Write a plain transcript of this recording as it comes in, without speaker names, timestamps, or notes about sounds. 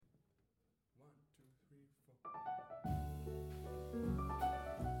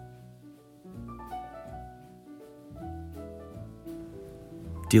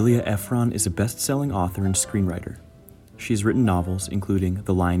Delia Ephron is a best-selling author and screenwriter. She's written novels including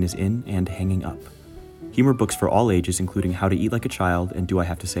The Lion is In and Hanging Up, humor books for all ages including How to Eat Like a Child and Do I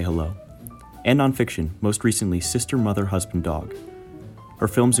Have to Say Hello, and nonfiction, most recently Sister, Mother, Husband, Dog. Her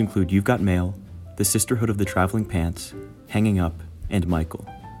films include You've Got Mail, The Sisterhood of the Traveling Pants, Hanging Up, and Michael.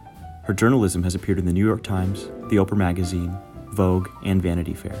 Her journalism has appeared in the New York Times, the Oprah Magazine, Vogue, and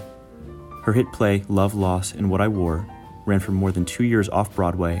Vanity Fair. Her hit play, Love, Loss, and What I Wore, ran for more than 2 years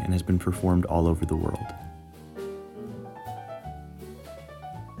off-Broadway and has been performed all over the world.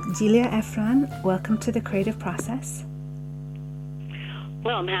 Delia Ephron, welcome to The Creative Process.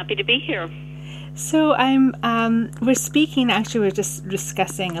 Well, I'm happy to be here. So we're speaking, actually we're just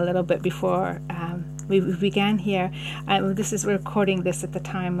discussing a little bit before we began here. We're recording this at the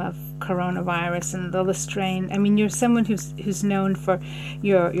time of coronavirus and all the strain. I mean, you're someone who's known for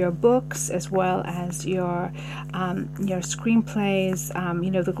your books as well as your screenplays,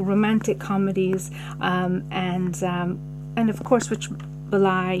 the romantic comedies, and of course, which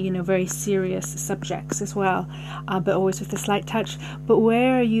belie, very serious subjects as well, but always with a slight touch. But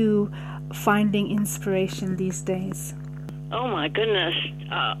where are you finding inspiration these days? Oh my goodness.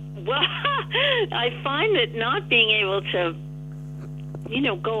 Well, I find that not being able to,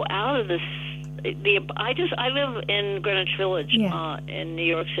 go out of this. I live in Greenwich Village, in New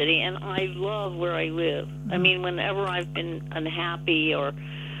York City, and I love where I live. Mm-hmm. I mean, whenever I've been unhappy or,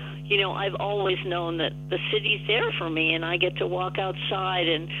 I've always known that the city's there for me, and I get to walk outside,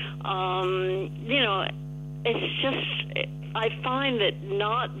 and it's just. I find that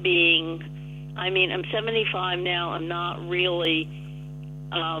not being. I'm 75 now. I'm not really.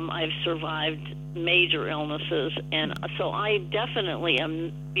 I've survived major illnesses, and so I definitely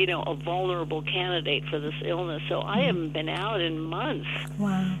am, a vulnerable candidate for this illness. So I haven't been out in months.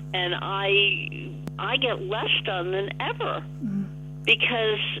 Wow. And I get less done than ever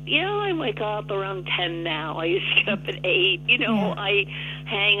because, I wake up around 10 now. I used to get up at 8. I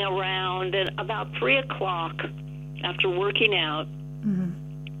hang around, and about 3 o'clock after working out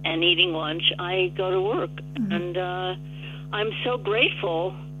and eating lunch, I go to work. And I'm so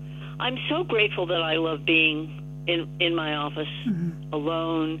grateful. I'm so grateful that I love being in my office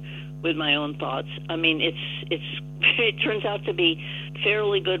alone with my own thoughts. I mean, it turns out to be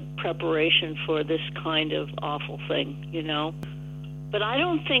fairly good preparation for this kind of awful thing, But I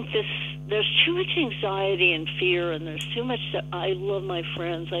don't think there's too much anxiety and fear, and there's too much that I love my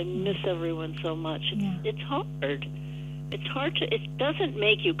friends. I miss everyone so much. It's hard. It's hard it doesn't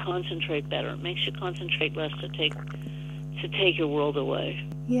make you concentrate better. It makes you concentrate less to take your world away.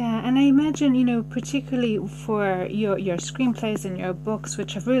 Yeah, and I imagine, particularly for your screenplays and your books,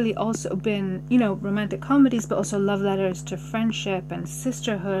 which have really also been, romantic comedies, but also love letters to friendship and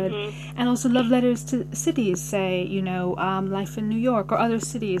sisterhood, and also love letters to cities, say, life in New York or other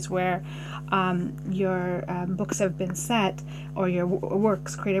cities where your books have been set, or your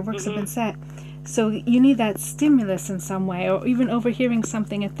creative works have been set. So you need that stimulus in some way, or even overhearing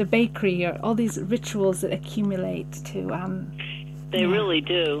something at the bakery, or all these rituals that accumulate to... They really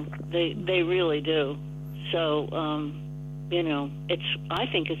do. They really do. So, I'm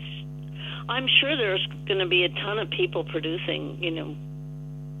sure there's going to be a ton of people producing,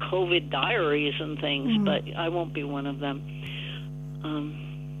 COVID diaries and things, but I won't be one of them.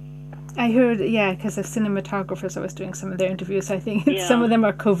 I heard, because of cinematographers, I was doing some of their interviews. I think some of them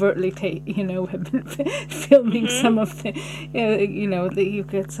are covertly, have been filming some of the, you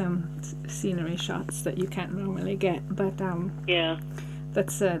get some scenery shots that you can't normally get. But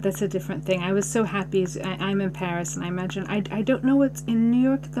that's a different thing. I was so happy. I'm in Paris, and I imagine I don't know what's in New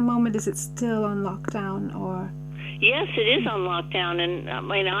York at the moment. Is it still on lockdown or? Yes, it is on lockdown, and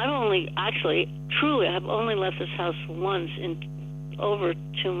I've only left this house once in over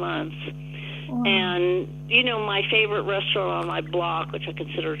 2 months. Wow. And my favorite restaurant on my block, which I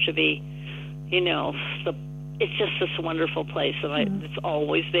consider to be it's just this wonderful place, and it's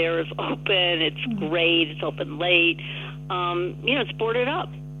always there. It's open, it's great, it's open late, it's boarded up,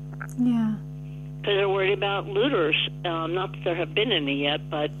 because they're worried about looters. Not that there have been any yet,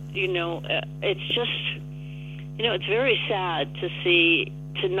 but it's just it's very sad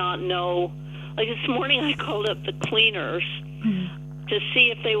to not know. Like this morning I called up the cleaners to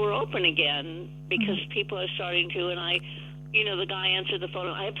see if they were open again, because people are starting to, and the guy answered the phone.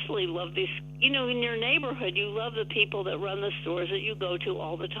 I absolutely love these, in your neighborhood, you love the people that run the stores that you go to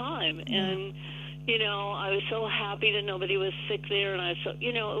all the time. And, I was so happy that nobody was sick there, and it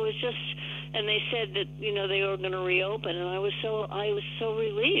was just, and they said that, they were going to reopen, and I was so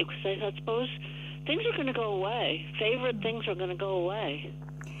relieved, because I thought, suppose things are going to go away. Favorite things are going to go away.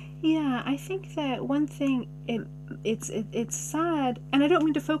 Yeah, I think that one thing it's sad, and I don't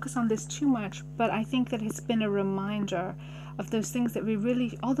mean to focus on this too much, but I think that it's been a reminder of those things that we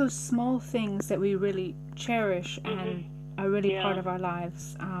really, all those small things that we really cherish and are really part of our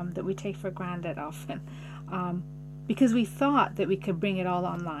lives, that we take for granted often, because we thought that we could bring it all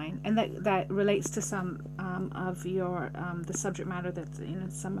online, and that relates to some of your the subject matter that, you know,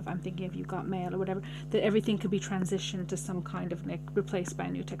 some of, I'm thinking of You Got Mail or whatever, that everything could be transitioned to some kind of, like, replaced by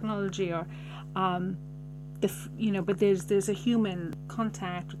new technology, or you know, but there's a human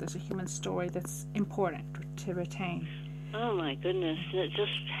contact, there's a human story that's important to retain. Oh my goodness,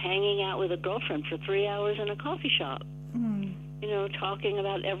 just hanging out with a girlfriend for 3 hours in a coffee shop, you know, talking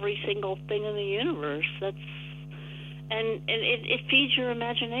about every single thing in the universe. And it feeds your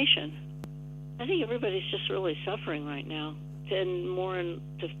imagination. I think everybody's just really suffering right now, and more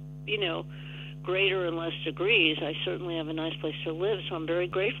to, you know, greater and less degrees. I certainly have a nice place to live, so I'm very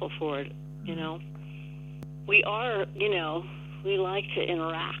grateful for it. You know, we are, you know, we like to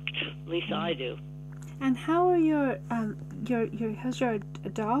interact. At least I do. And how are your how's your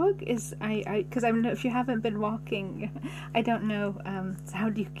dog? Is because I know if you haven't been walking, I don't know. How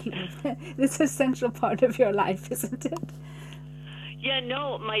do you keep it? It's an essential part of your life, isn't it? Yeah,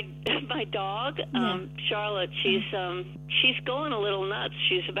 no, my dog, Charlotte, she's going a little nuts.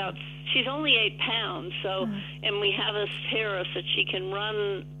 She's only 8 pounds, so and we have a terrace that she can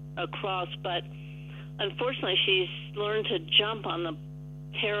run across, but unfortunately she's learned to jump on the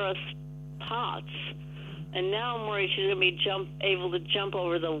terrace pots. And now I'm worried she's going to be able to jump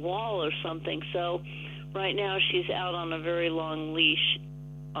over the wall or something. So right now she's out on a very long leash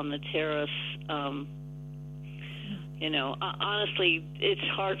on the terrace. You know, honestly, it's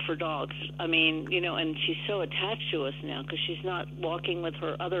hard for dogs. I mean, you know, and she's so attached to us now because she's not walking with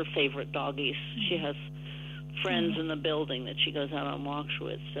her other favorite doggies. She has friends in the building that she goes out on walks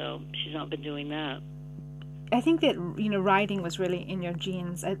with, so she's not been doing that. I think that, you know, writing was really in your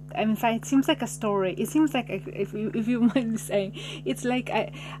genes. In fact, it seems like a story. It seems like, if you mind me saying, it's like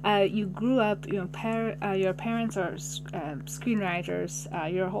you grew up. You know, your parents are screenwriters.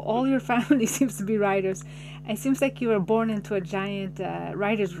 All your family seems to be writers. It seems like you were born into a giant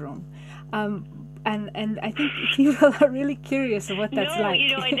writer's room. And I think people are really curious of what that's like. No,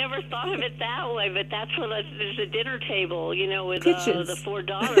 you know, I never thought of it that way, but that's what there's a dinner table, you know, with the 4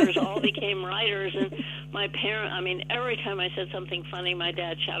 daughters all became writers, and my parent, I mean, every time I said something funny, my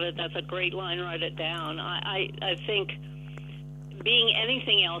dad shouted, "That's a great line, write it down." I think being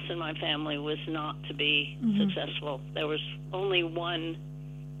anything else in my family was not to be successful. There was only one,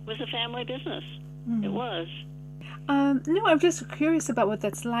 was a family business. It was. No, I'm just curious about what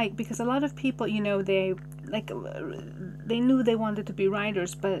that's like, because a lot of people, you know, they knew they wanted to be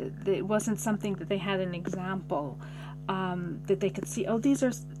writers, but it wasn't something that they had an example that they could see. Oh,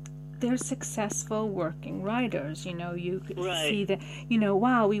 they're successful working writers. You know, you could see that. You know,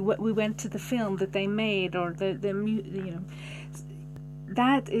 wow, we went to the film that they made, or the you know.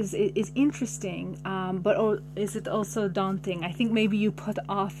 That is interesting, but is it also daunting? I think maybe you put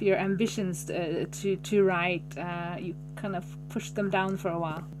off your ambitions to write. You kind of pushed them down for a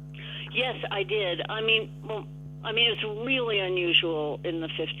while. Yes, I did. I mean, it's really unusual in the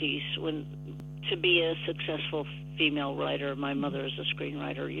 50s to be a successful female writer. My mother is a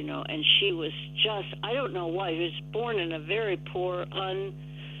screenwriter, you know, and she was just, I don't know why, she was born in a very poor,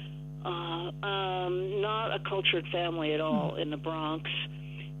 not a cultured family at all in the Bronx,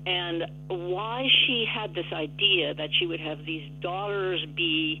 and why she had this idea that she would have these daughters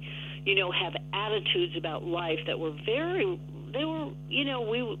be, you know, have attitudes about life that were you know,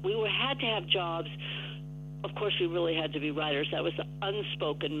 we had to have jobs. Of course, we really had to be writers. That was the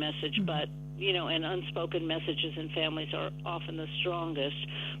unspoken message, but, you know, and unspoken messages in families are often the strongest.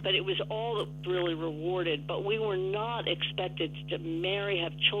 But it was all really rewarded. But we were not expected to marry,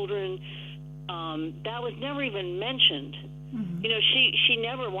 have children. That was never even mentioned. You know, she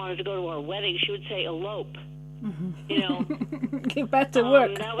never wanted to go to our wedding. She would say elope. You know, get back to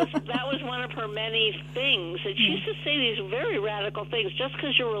work. that was one of her many things. And she used to say these very radical things. Just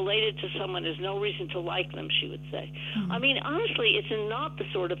because you're related to someone is no reason to like them, she would say. I mean, honestly, it's not the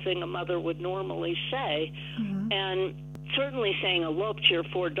sort of thing a mother would normally say. And certainly saying elope to your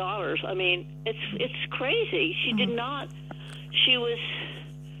 4 daughters. I mean, it's crazy. She did not. She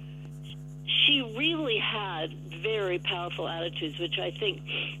really had very powerful attitudes, which I think,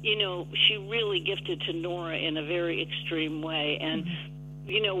 you know, she really gifted to Nora in a very extreme way. And,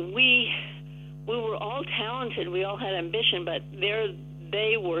 you know, we were all talented. We all had ambition, but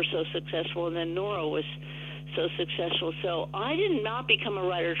they were so successful, and then Nora was so successful. So I did not become a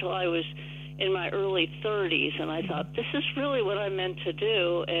writer till I was in my early 30s, and I thought, this is really what I meant to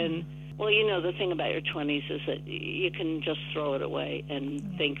do. And, well, you know, the thing about your 20s is that you can just throw it away and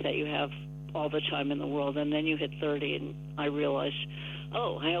think that you have all the time in the world. And then you hit 30, and I realized,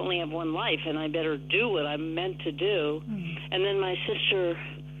 oh, I only have one life, and I better do what I'm meant to do. And then my sister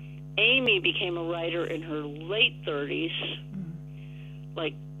Amy became a writer in her late 30s,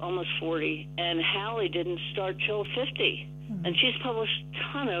 like almost 40, and Hallie didn't start till 50. And she's published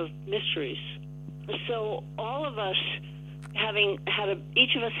a ton of mysteries. So all of us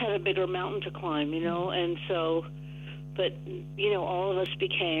each of us had a bigger mountain to climb, you know, and so, but, you know, all of us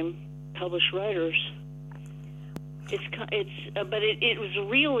became published writers. But it was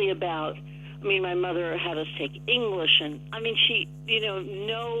really about, I mean, my mother had us take English, and, I mean, she, you know,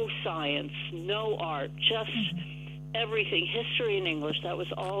 no science, no art, just everything, history and English. That was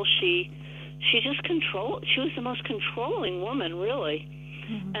all she just controlled. She was the most controlling woman, really.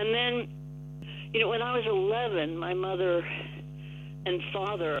 And then, you know, when I was 11, my mother and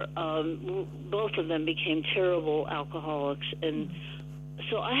father, both of them became terrible alcoholics. And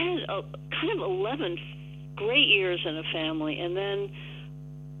so I had kind of 11 great years in a family, and then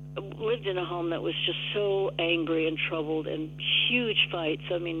lived in a home that was just so angry and troubled, and huge fights.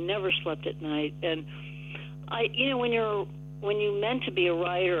 I mean, never slept at night. And you know, when you meant to be a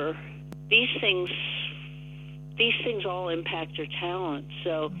writer, these things all impact your talent.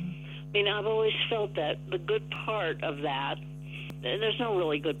 So, I mean, I've always felt that the good part of that, and there's no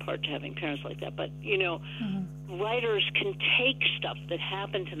really good part to having parents like that, but, you know, writers can take stuff that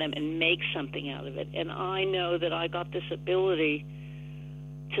happened to them and make something out of it. And I know that I got this ability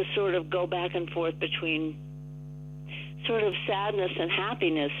to sort of go back and forth between sort of sadness and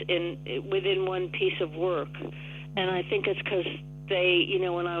happiness within one piece of work. And I think it's because they, you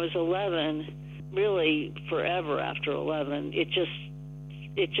know, when I was 11, really forever after 11, it just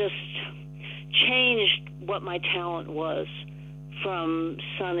changed what my talent was, from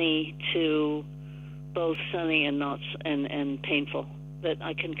sunny to both sunny and not and painful, that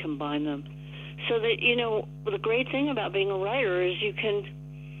I can combine them. So that, you know, the great thing about being a writer is you can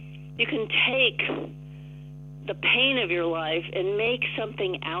take the pain of your life and make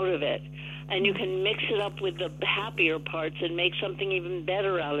something out of it, and you can mix it up with the happier parts and make something even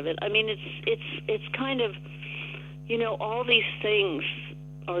better out of it. I mean, it's kind of, you know, all these things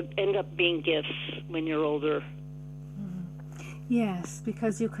end up being gifts when you're older. Yes,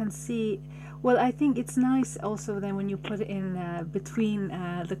 because you can see. Well, I think it's nice also then when you put it in between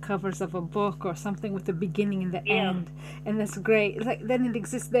the covers of a book or something, with the beginning and the end, and that's great. It's like, then it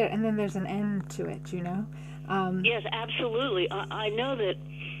exists there, and then there's an end to it, you know. Yes, absolutely. I know that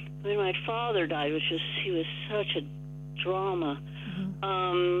when my father died, he was such a drama.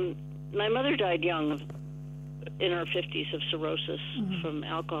 My mother died young, in her 50s, of cirrhosis from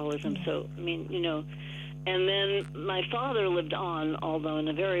alcoholism. So, I mean, you know. And then my father lived on, although in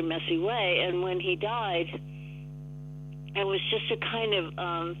a very messy way. And when he died, it was just a kind of,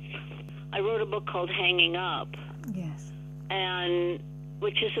 I wrote a book called Hanging Up. Yes. And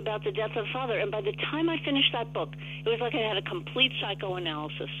which is about the death of father. And by the time I finished that book, it was like I had a complete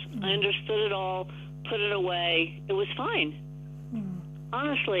psychoanalysis. I understood it all, put it away. It was fine.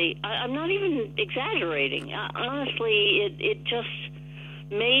 Honestly, I'm not even exaggerating. Honestly, it just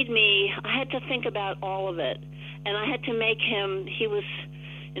made me, I had to think about all of it, and I had to make him, he was,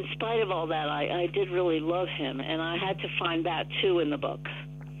 in spite of all that, I did really love him, and I had to find that too in the book.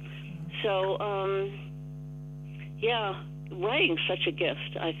 So, yeah, writing's such a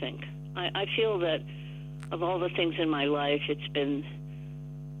gift, I think. I feel that of all the things in my life, it's been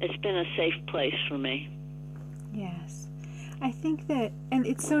a safe place for me. Yes. I think that, and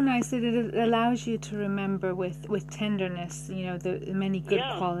it's so nice that it allows you to remember with tenderness, you know, the many good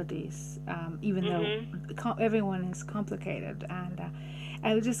qualities, even though everyone is complicated. And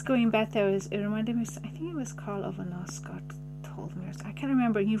I was just going back there, it reminded me, I think it was Karl Ove Knausgaard told me, I can't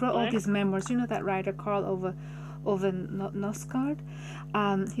remember, he wrote all these memoirs. You know that writer, Karl Ove Knausgaard?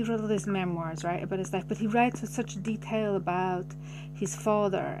 He wrote all these memoirs, right, about his life, but he writes with such detail about his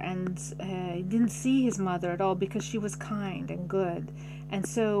father, and he didn't see his mother at all because she was kind and good, and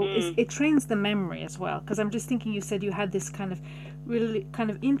so it trains the memory as well. Because I'm just thinking, you said you had this kind of really kind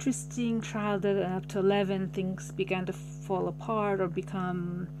of interesting childhood, and up to 11 things began to fall apart or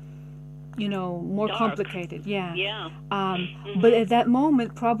become, you know, more dark. Complicated. But at that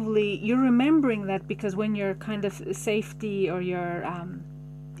moment, probably you're remembering that because when your kind of safety or your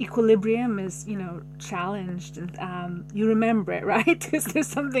equilibrium is, you know, challenged, and you remember it, right? Because there's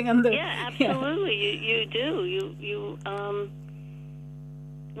something on the... Yeah, absolutely. You do.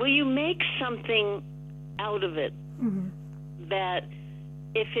 You make something out of it that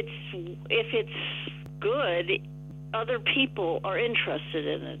if it's good, other people are interested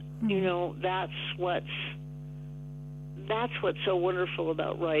in it. You know, that's what's so wonderful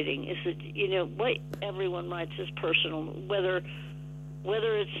about writing, is that, you know, what everyone writes is personal, whether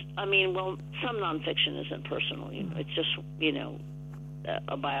it's, I mean, well, some nonfiction isn't personal, you know, it's just, you know,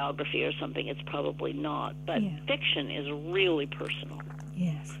 a biography or something, it's probably not, but fiction is really personal.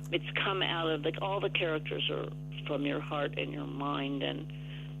 Yes. It's come out of, like, all the characters are from your heart and your mind, and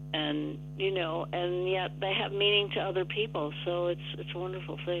you know, and yet they have meaning to other people, so it's a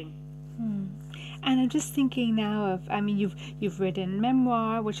wonderful thing. And I'm just thinking now of, I mean, you've written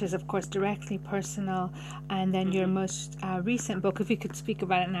memoir, which is of course directly personal, and then your most recent book, if you could speak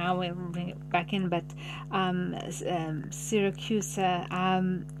about it now, we'll bring it back in, but Syracuse,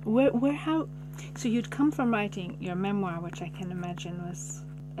 so you'd come from writing your memoir, which I can imagine was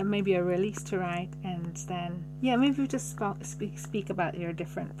maybe a release to write, and then, maybe just speak about your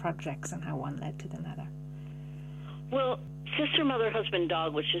different projects and how one led to another. Well, Sister, Mother, Husband,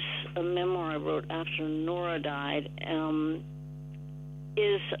 Dog, which is a memoir I wrote after Nora died,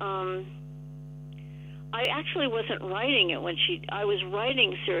 I actually wasn't writing it when I was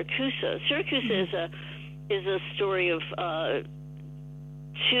writing Syracuse. Syracuse is a story of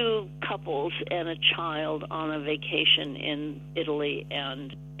two couples and a child on a vacation in Italy,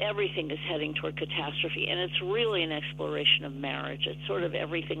 and everything is heading toward catastrophe, and it's really an exploration of marriage. It's sort of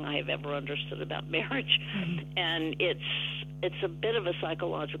everything I have ever understood about marriage, and it's a bit of a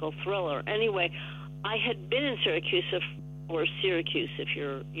psychological thriller. Anyway, I had been in Syracuse, or Syracuse, if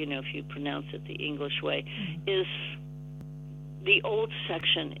you pronounce it the English way, is the old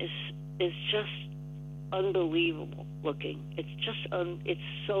section is just unbelievable looking. It's just it's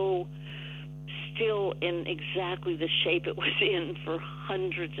so still in exactly the shape it was in for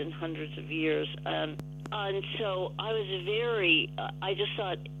hundreds and hundreds of years, and so I was I just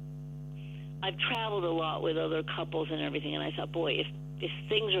thought, I've traveled a lot with other couples and everything, and I thought, boy, if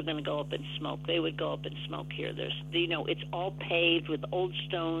things are going to go up in smoke, they would go up in smoke here. There's, you know, it's all paved with old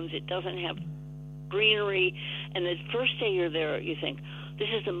stones. It doesn't have greenery, and the first day you're there, you think, this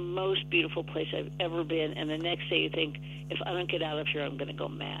is the most beautiful place I've ever been, and the next day you think, if I don't get out of here, I'm going to go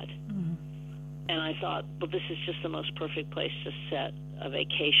mad. And I thought, well, this is just the most perfect place to set a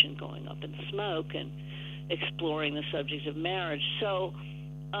vacation, going up in smoke and exploring the subject of marriage. So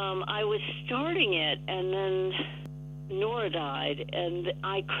I was starting it, and then Nora died, and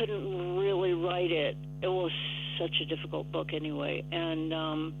I couldn't really write it. It was such a difficult book anyway, and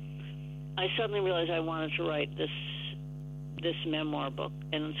I suddenly realized I wanted to write this memoir book,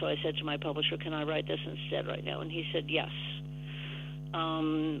 and so I said to my publisher, can I write this instead right now? And he said yes.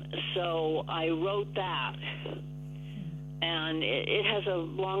 So I wrote that, and it has a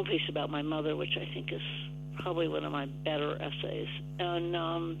long piece about my mother, which I think is probably one of my better essays, and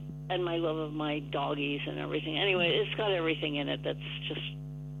my love of my doggies and everything. Anyway, it's got everything in it that's just,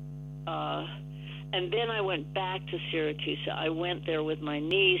 and then I went back to Syracuse. I went there with my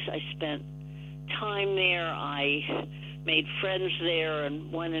niece. I spent time there. I made friends there,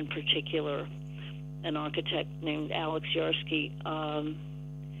 and one in particular, an architect named Alex Yarsky.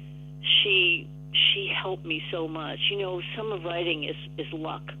 She helped me so much. You know, some of writing is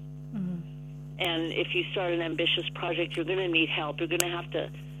luck. And if you start an ambitious project, you're going to need help. You're going to have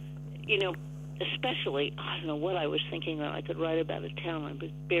to, you know, especially, I don't know what I was thinking that I could write about a town I've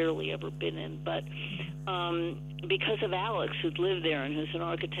barely ever been in, but because of Alex, who'd lived there and who's an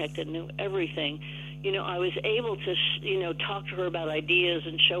architect and knew everything, you know, I was able to, talk to her about ideas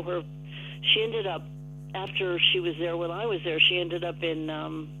and show her. She ended up, after she was there when I was there, she ended up in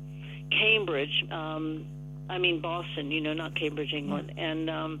Cambridge, Boston, not Cambridge, England, and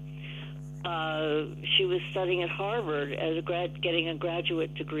she was studying at Harvard as getting a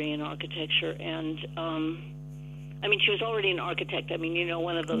graduate degree in architecture, and she was already an architect.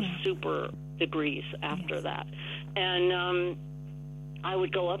 One of those super degrees after that, and I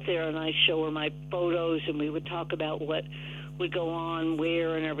would go up there and I'd show her my photos, and we would talk about what would go on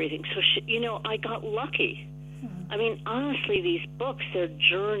where and everything. So I got lucky. Honestly, these books, they're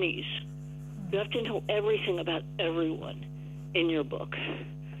journeys. You have to know everything about everyone in your book.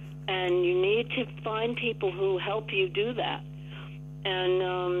 And you need to find people who help you do that.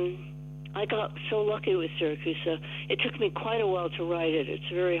 And I got so lucky with Syracuse. It took me quite a while to write it. It's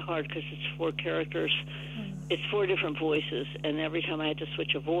very hard because it's 4 characters. It's 4 different voices, and every time I had to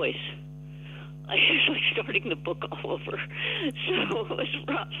switch a voice, I was like starting the book all over. So it was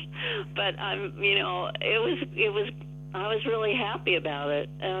rough. But it was. I was really happy about it.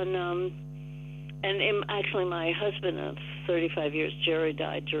 And actually, my husband of 35 years, Jerry,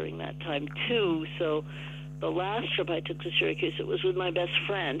 died during that time too. So the last trip I took to Syracuse, it was with my best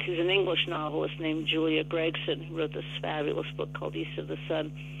friend, who's an English novelist named Julia Gregson, who wrote this fabulous book called East of the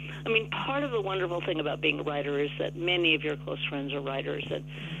Sun. I mean, part of the wonderful thing about being a writer is that many of your close friends are writers, and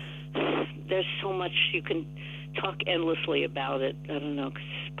there's so much you can talk endlessly about it. I don't know, 'cause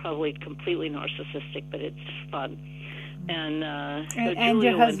it's probably completely narcissistic, but it's fun. And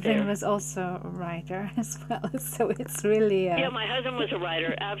your husband was also a writer as well, so it's really... Yeah, my husband was a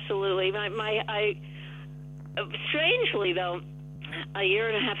writer, absolutely. Strangely, though, a year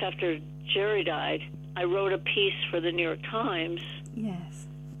and a half after Jerry died, I wrote a piece for the New York Times. Yes.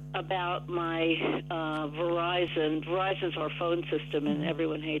 About my Verizon. Verizon's our phone system, and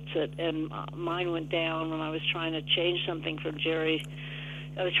everyone hates it. And mine went down when I was trying to change something from Jerry.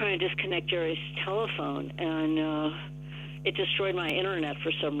 I was trying to disconnect Jerry's telephone, and it destroyed my internet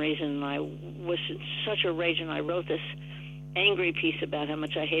for some reason. And I was in such a rage, and I wrote this angry piece about how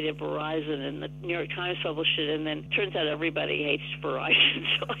much I hated Verizon, and the New York Times published it, and then it turns out everybody hates Verizon,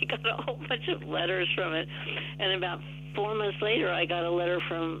 so I got a whole bunch of letters from it. And about 4 months later, I got a letter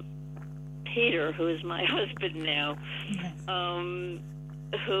from Peter, who is my husband now,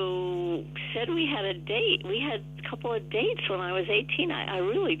 who said we had a date. We had a couple of dates when I was 18. I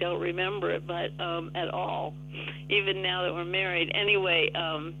really don't remember it, but at all, even now that we're married. Anyway,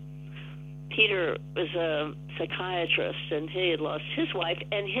 Peter was a psychiatrist, and he had lost his wife,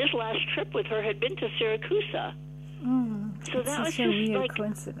 and his last trip with her had been to Syracuse. So that was a just weird like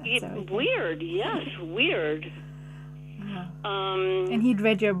coincidence. Weird, yes, weird. And he'd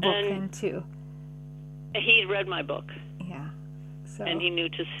read your book then too. He'd read my book. Yeah. So. And he knew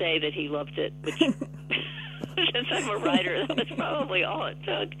to say that he loved it, which since I'm a writer, that was probably all it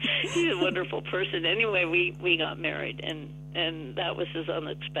took. He's a wonderful person. Anyway, we got married, and that was as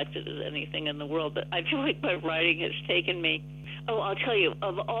unexpected as anything in the world. But I feel like my writing has taken me. Oh, I'll tell you,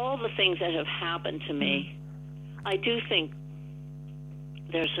 of all the things that have happened to me, I do think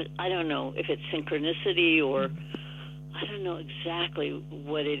I don't know if it's synchronicity or I don't know exactly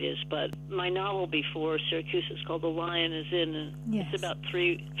what it is, but my novel before Syracuse is called The Lion is In, and it's about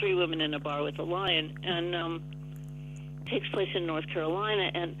three women in a bar with a lion, and takes place in North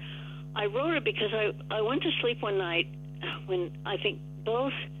Carolina. And I wrote it because I went to sleep one night when I think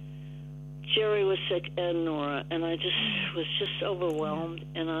both Jerry was sick and Nora, and I just was just overwhelmed,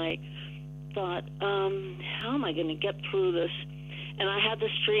 and I thought, how am I going to get through this? And I had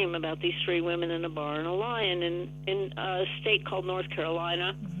this dream about these three women in a bar and a lion in a state called North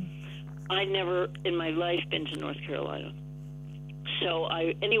Carolina. I'd never in my life been to North Carolina. So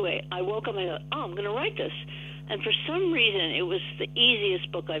I woke up and I thought, I'm going to write this. And for some reason, it was the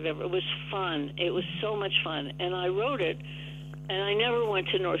easiest book I've ever, it was fun. It was so much fun. And I wrote it, and I never went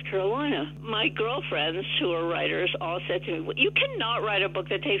to North Carolina. My girlfriends, who are writers, all said to me, well, you cannot write a book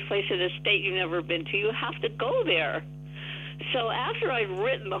that takes place in a state you've never been to. You have to go there. So after I'd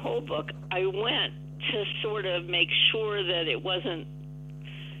written the whole book, I went to sort of make sure that it wasn't,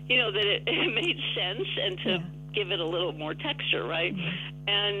 that it made sense and to give it a little more texture, right?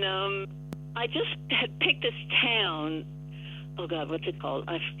 And I just had picked this town. Oh, God, what's it called?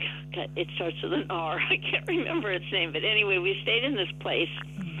 It starts with an R. I can't remember its name. But anyway, we stayed in this place.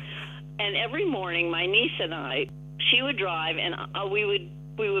 And every morning, my niece and I, she would drive, and we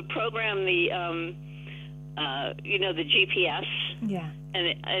would program the the GPS,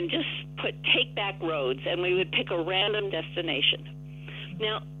 and just take back roads, and we would pick a random destination.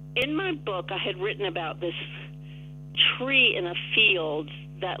 Now, in my book, I had written about this tree in a field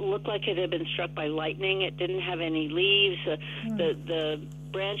that looked like it had been struck by lightning. It didn't have any leaves. The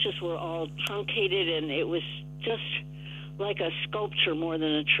branches were all truncated, and it was just like a sculpture more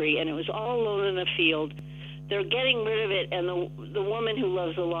than a tree, and it was all alone in the field. They're getting rid of it, and the woman who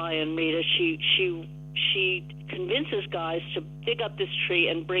loves the lion, Rita, she convinces guys to dig up this tree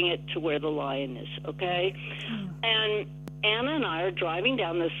and bring it to where the lion is, okay? And Anna and I are driving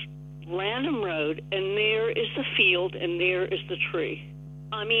down this random road, and there is the field, and there is the tree.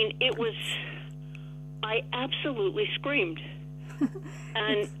 I mean, I absolutely screamed.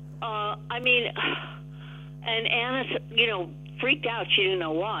 And, and Anna, freaked out. She didn't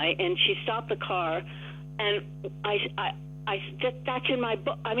know why, and she stopped the car, and that's in my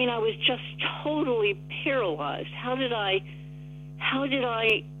book. I mean, I was just totally paralyzed. How did I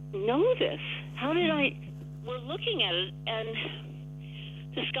know this? We're looking at it, and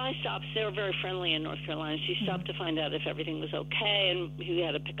this guy stops. They were very friendly in North Carolina. She stopped to find out if everything was okay, and he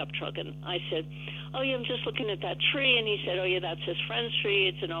had a pickup truck. And I said, oh, yeah, I'm just looking at that tree. And he said, oh, yeah, that's his friend's tree.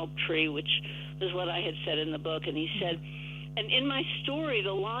 It's an oak tree, which is what I had said in the book. And he said, and in my story,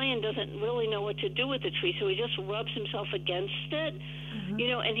 the lion doesn't really know what to do with the tree, so he just rubs himself against it. You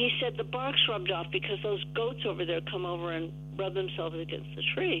know, and he said the bark's rubbed off because those goats over there come over and rub themselves against the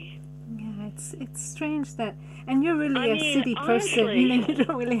tree. Yeah, it's strange that, and you're really I a mean, city person. honestly. You know, you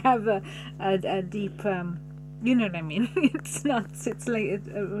don't really have a deep. You know what I mean? It's not. It's like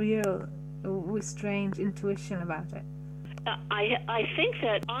a real, strange intuition about it. I think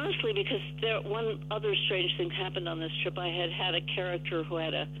that, honestly, because one other strange thing happened on this trip. I had a character who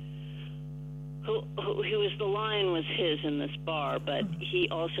had who was, the line was his in this bar, but he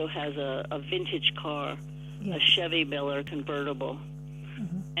also has a vintage car, Yes. a Chevy Miller convertible.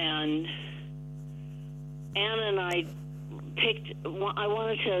 And Anne and I I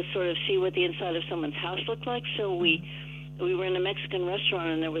wanted to sort of see what the inside of someone's house looked like, so we were in a Mexican restaurant,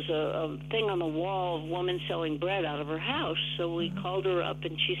 and there was a thing on the wall of a woman selling bread out of her house. So we called her up,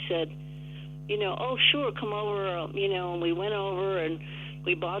 and she said, you know, oh, sure, come over, you know, and we went over, and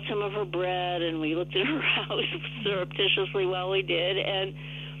we bought some of her bread, and we looked at her house surreptitiously while we did, and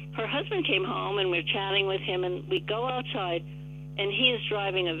her husband came home, and we were chatting with him, and we go outside, and he is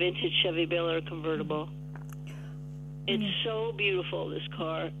driving a vintage Chevy Miller convertible. It's so beautiful, this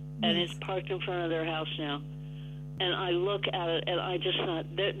car, and it's parked in front of their house now. And I look at it, and I just thought,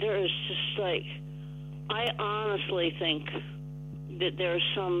 there is just like, I honestly think that there's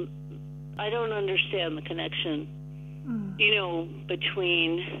some, I don't understand the connection, you know,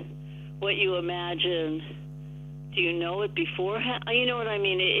 between what you imagine. Do you know it beforehand? You know what I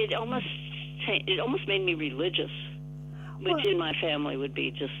mean? It almost made me religious, which in my family would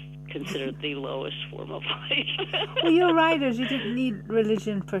be just considered the lowest form of life. Well, you're writers. You didn't need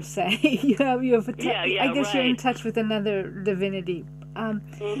religion per se. you have I guess you're in touch with another divinity.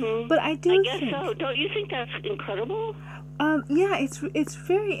 But I guess think so. Don't you think that's incredible? Yeah, it's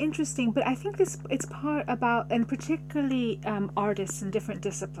very interesting. But I think it's part about, and particularly artists in different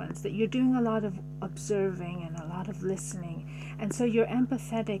disciplines, that you're doing a lot of observing and a lot of listening, and so your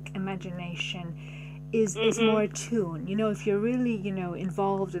empathetic imagination is more attuned. You know, if you're really, you know,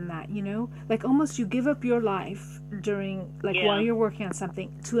 involved in that, you know, like almost you give up your life during, like while you're working on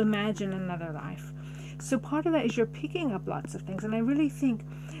something to imagine another life. So part of that is you're picking up lots of things. And I really think,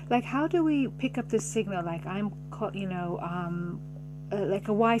 like, how do we pick up this signal? Like I'm called, you know, like a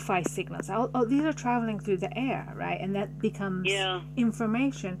Wi-Fi signals. These are traveling through the air, right? And that becomes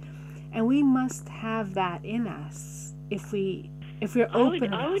information. And we must have that in us if we're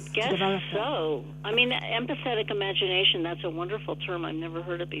open I would guess to develop so. I mean, empathetic imagination, that's a wonderful term. I've never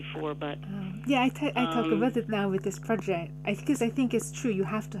heard it before, but... I talk about it now with this project. Because I think it's true. You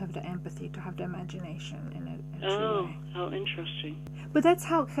have to have the empathy to have the imagination in a true way. How interesting. But that's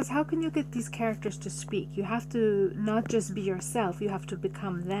because how can you get these characters to speak? You have to not just be yourself. You have to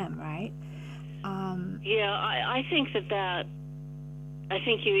become them, right? I think that... I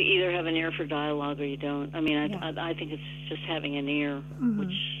think you either have an ear for dialogue or you don't. I mean, I think it's just having an ear,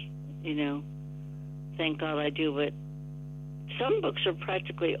 which, you know, thank God I do. But some books are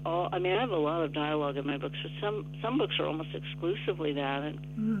practically all. I mean, I have a lot of dialogue in my books, but some books are almost exclusively that,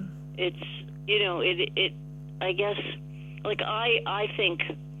 and it's, you know, it. I guess, like I think.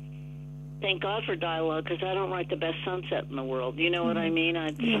 Thank God for dialogue, because I don't write the best sunset in the world. You know what I mean?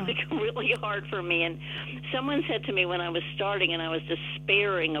 It's like really hard for me. And someone said to me when I was starting and I was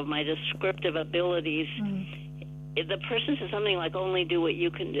despairing of my descriptive abilities, the person said something like, only do what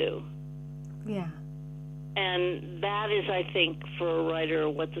you can do. Yeah. And that is, I think, for a writer,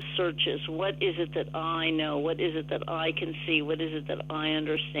 what the search is. What is it that I know? What is it that I can see? What is it that I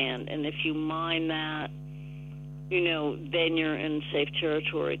understand? And if you mine that, you know, then you're in safe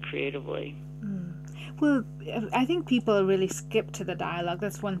territory creatively. Well, I think people really skip to the dialogue.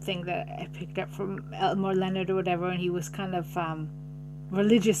 That's one thing that I picked up from Elmore Leonard or whatever, and he was kind of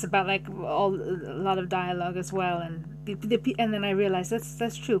religious about like a lot of dialogue as well. And then I realized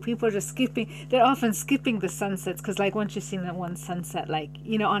that's true. People are just skipping. They're often skipping the sunsets because, like, once you've seen that one sunset, like,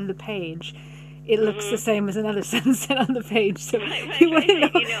 you know, on the page, it looks the same as another sunset on the page. So you want to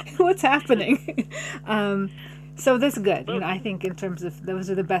know what's happening. So that's good. You know, I think in terms of those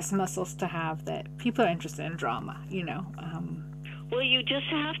are the best muscles to have, that people are interested in drama, you know. Well, you just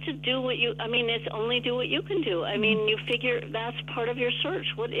have to do it's only do what you can do. I mean, you figure that's part of your search.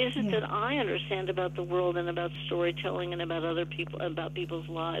 What is it that I understand about the world and about storytelling and about other people, about people's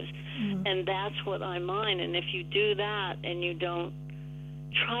lives? And that's what I mine. And if you do that and you don't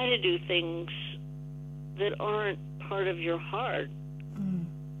try to do things that aren't part of your heart,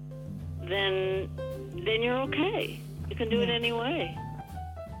 then you're okay. You can do it anyway.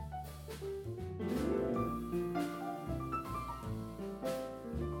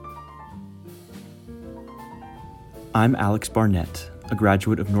 I'm Alex Barnett, a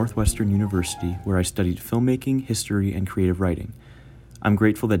graduate of Northwestern University where I studied filmmaking, history, and creative writing. I'm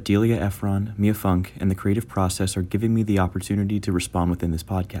grateful that Delia, Ephron, Mia Funk, and the creative process are giving me the opportunity to respond within this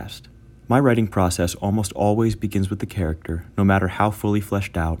podcast. My writing process almost always begins with the character, no matter how fully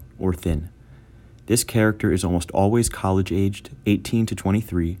fleshed out or thin. This character is almost always college-aged, 18 to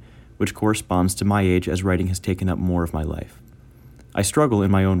 23, which corresponds to my age as writing has taken up more of my life. I struggle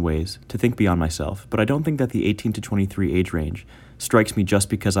in my own ways to think beyond myself, but I don't think that the 18 to 23 age range strikes me just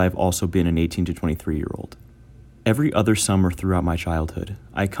because I have also been an 18 to 23-year-old. Every other summer throughout my childhood,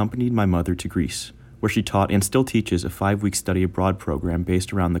 I accompanied my mother to Greece, where she taught and still teaches a 5-week study abroad program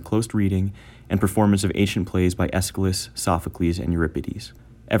based around the close reading and performance of ancient plays by Aeschylus, Sophocles, and Euripides.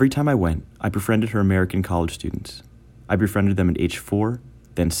 Every time I went, I befriended her American college students. I befriended them at age 4,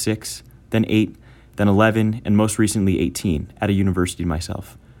 then 6, then 8, then 11, and most recently 18, at a university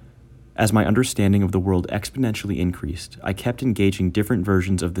myself. As my understanding of the world exponentially increased, I kept engaging different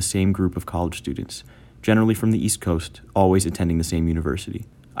versions of the same group of college students, generally from the East Coast, always attending the same university.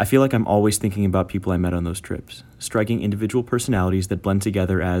 I feel like I'm always thinking about people I met on those trips, striking individual personalities that blend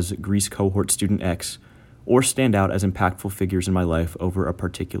together as Greece cohort student X, or stand out as impactful figures in my life over a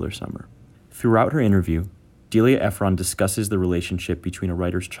particular summer. Throughout her interview, Delia Ephron discusses the relationship between a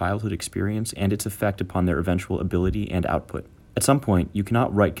writer's childhood experience and its effect upon their eventual ability and output. At some point, you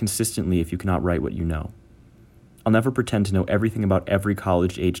cannot write consistently if you cannot write what you know. I'll never pretend to know everything about every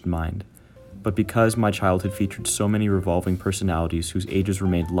college-aged mind, but because my childhood featured so many revolving personalities whose ages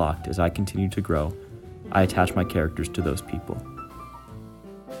remained locked as I continued to grow, I attach my characters to those people.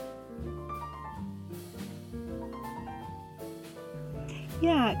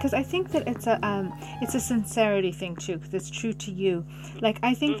 Yeah, because I think that it's a sincerity thing too, because it's true to you. Like,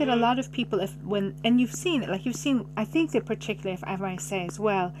 I think that a lot of people, you've seen it, I think that particularly, if ever I say as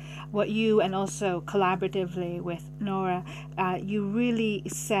well, what you, and also collaboratively with Nora, you really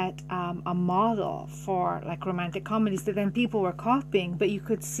set a model for like romantic comedies that then people were copying, but you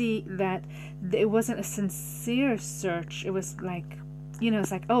could see that it wasn't a sincere search. It was like,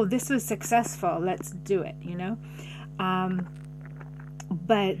 it's like, oh, this was successful, let's do it,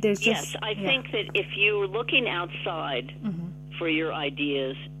 But there's just... Yes, I think that if you're looking outside for your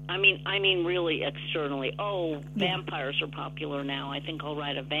ideas, I mean really externally, vampires are popular now, I think I'll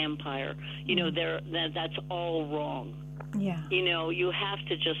write a vampire. That's all wrong. Yeah. You have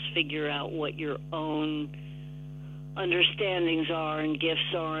to just figure out what your own understandings are and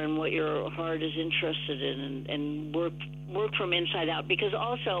gifts are and what your heart is interested in, and work from inside out. Because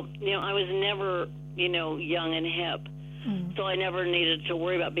also, I was never, young and hip. So I never needed to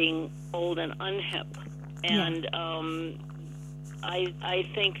worry about being old and unhip. And I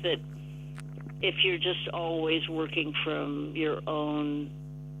think that if you're just always working from your own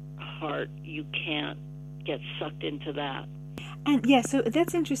heart, you can't get sucked into that. And yeah, so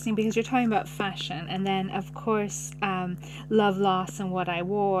that's interesting because you're talking about fashion, and then of course Love, Loss, and What I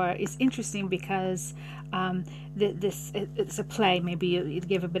Wore is interesting because it's a play. Maybe you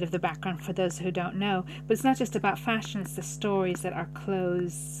give a bit of the background for those who don't know, but it's not just about fashion, it's the stories that our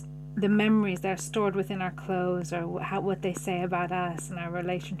clothes, the memories that are stored within our clothes, or what they say about us and our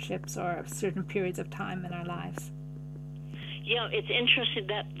relationships or certain periods of time in our lives. Yeah, it's interesting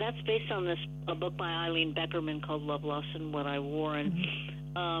that's based on a book by Eileen Beckerman called Love, Loss, and What I Wore, and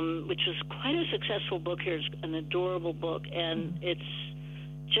which was quite a successful book here. It's an adorable book, and it's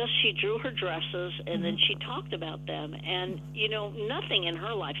just, she drew her dresses, and then she talked about them, and nothing in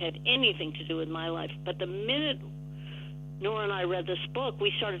her life had anything to do with my life. But the minute Nora and I read this book,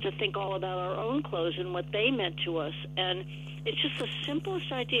 we started to think all about our own clothes and what they meant to us, and it's just the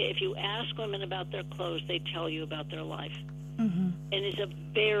simplest idea. If you ask women about their clothes, they tell you about their life. And it's a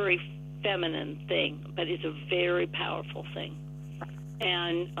very feminine thing, but it's a very powerful thing.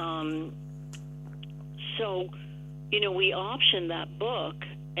 And so, we optioned that book,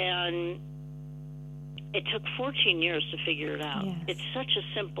 and it took 14 years to figure it out. Yes. It's such a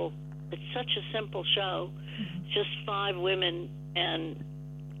simple show. Just 5 women and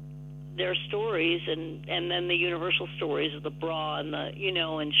their stories, and then the universal stories of the bra and the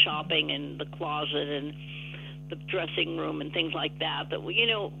and shopping and the closet and the dressing room and things like that. That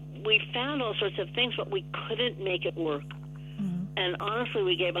we found all sorts of things, but we couldn't make it work. And honestly,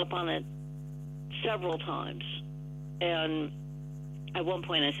 we gave up on it several times. And at one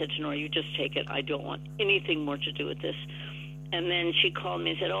point, I said to Nora, "You just take it. I don't want anything more to do with this." And then she called me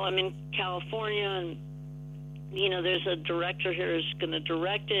and said, "Oh, I'm in California, and there's a director here who's going to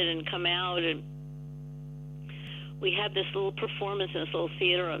direct it and come out." And we had this little performance in this little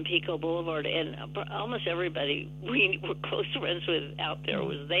theater on Pico Boulevard, and almost everybody we were close friends with out there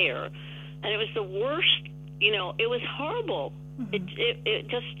was there. And it was the worst, it was horrible. It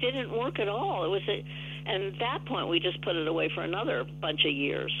just didn't work at all. It was And at that point, we just put it away for another bunch of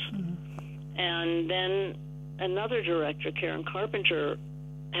years. And then another director, Karen Carpenter,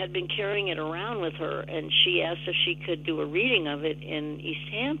 had been carrying it around with her, and she asked if she could do a reading of it in East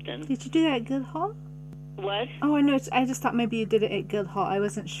Hampton. Did you do that at Guildhall? What? Oh, I know. I just thought maybe you did it at Guildhall. I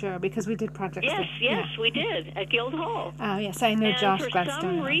wasn't sure because we did projects there. Yes, we did at Guildhall. Oh, yes, I know. And Josh for Gladstone.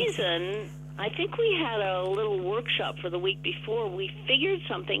 some reason, I think we had a little workshop for the week before. We figured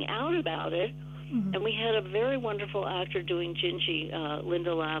something out about it, and we had a very wonderful actor doing Gingy,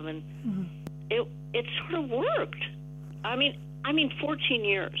 Linda Lavin. It sort of worked. I mean, 14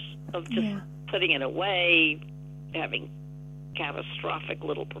 years of just putting it away, having catastrophic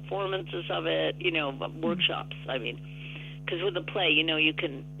little performances of it, workshops. I mean, because with a play, you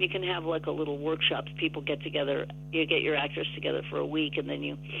can have like a little workshops. People get together, you get your actors together for a week, and then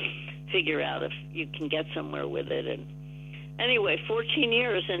you figure out if you can get somewhere with it. And anyway, 14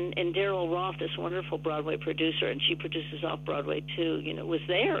 years, and Daryl Roth, this wonderful Broadway producer, and she produces off-Broadway too, was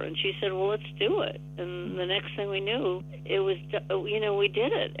there, and she said, well, let's do it. And the next thing we knew, it was, we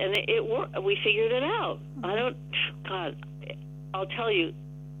did it, and it worked. We figured it out. I'll tell you,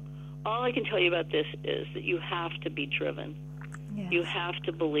 all I can tell you about this is that you have to be driven. Yes. You have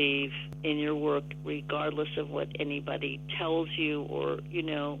to believe in your work regardless of what anybody tells you, or,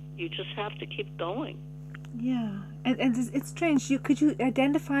 you just have to keep going. Yeah, and it's strange. Could you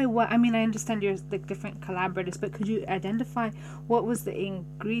identify what? I mean, I understand you're like different collaborators, but could you identify what was the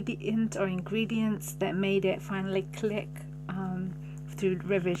ingredient or ingredients that made it finally click through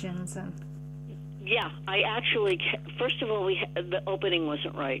revisions and? Yeah, I actually. First of all, the opening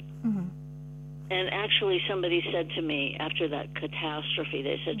wasn't right, and actually somebody said to me after that catastrophe,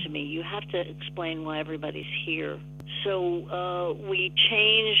 they said to me, "You have to explain why everybody's here." So we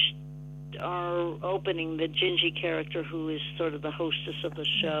changed our opening. The Gingy character, who is sort of the hostess of the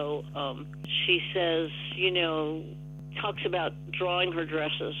show, she says, talks about drawing her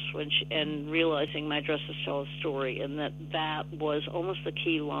dresses and realizing my dresses tell a story, and that was almost the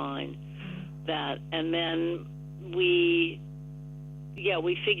key line. And then we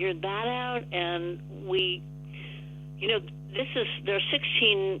figured that out, and there are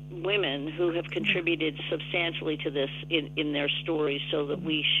 16 women who have contributed substantially to this in their stories, so that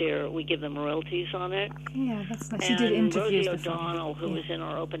we give them royalties on it. Yeah, that's nice. She And did interviews Rosie before. O'Donnell, who was in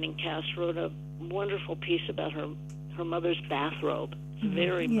our opening cast, wrote a wonderful piece about her mother's bathrobe. It's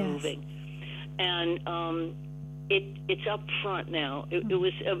very moving, and it's up front now.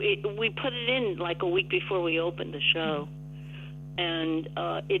 We put it in like a week before we opened the show, and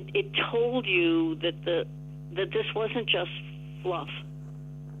it told you that this wasn't just fluff.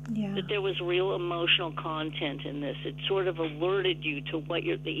 Yeah. That there was real emotional content in this. It sort of alerted you to what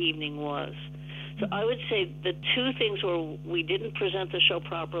the evening was. So I would say the two things were we didn't present the show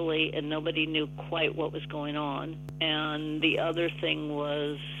properly and nobody knew quite what was going on. And the other thing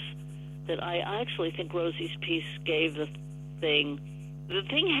was that I actually think Rosie's piece gave the thing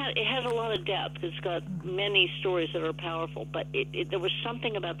it has a lot of depth. It's got many stories that are powerful, but there was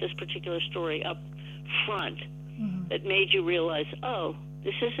something about this particular story up front that made you realize, oh,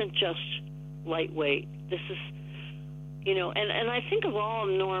 this isn't just lightweight. This is, and I think of all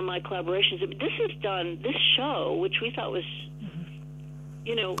Nora and my collaborations, this show, which we thought was,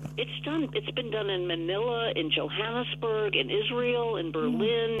 it's been done in Manila, in Johannesburg, in Israel, in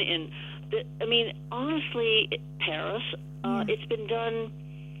Berlin, honestly, Paris. It's been done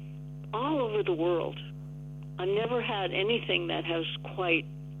all over the world. I've never had anything that has quite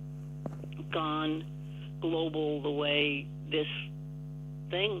gone global the way this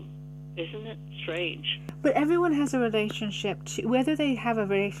thing. Isn't it strange? But everyone has a relationship to, whether they have a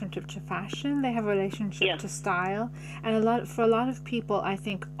relationship to fashion, they have a relationship to style. And for a lot of people, I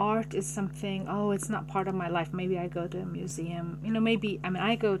think art is something, it's not part of my life. Maybe I go to a museum,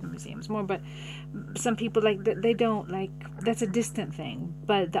 I go to museums more, but some people they don't that's a distant thing.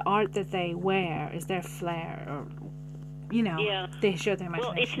 But the art that they wear is their flair, or, they show their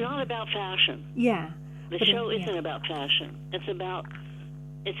imagination. Well, it's not about fashion. Yeah. The show isn't about fashion. It's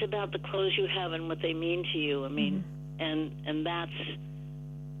about the clothes you have and what they mean to you. And that's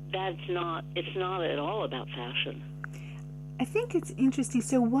not. It's not at all about fashion. I think it's interesting.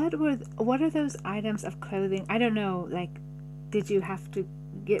 So, what are those items of clothing? I don't know. Did you have to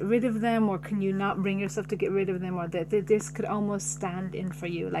get rid of them, or can you not bring yourself to get rid of them, or that this could almost stand in for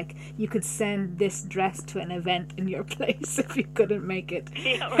you? Like you could send this dress to an event in your place if you couldn't make it.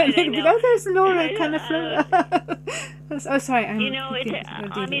 Yeah, right. And then, there's Nora kind of. Oh, sorry.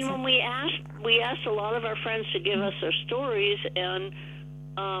 When we asked a lot of our friends to give us their stories, and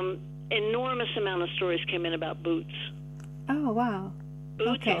enormous amount of stories came in about boots. Oh, wow.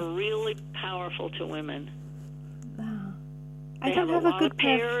 Boots are really powerful to women. Oh. They have a lot of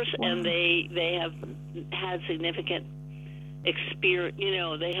pairs, wow. and they have had significant experience. You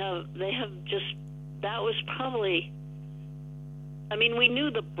know, they have just, that was probably, I mean, we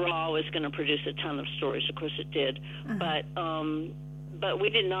knew the bra was going to produce a ton of stories. Of course it did. But we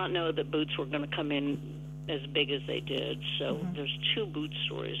did not know that boots were going to come in as big as they did. So there's 2 boot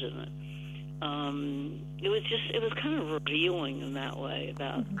stories in it. It was kind of revealing in that way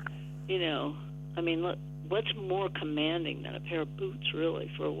about, you know, I mean, look, what's more commanding than a pair of boots, really,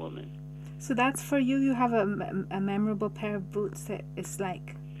 for a woman? So that's for you. You have a memorable pair of boots that is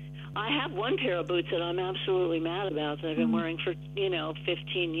like... I have one pair of boots that I'm absolutely mad about that I've been wearing for,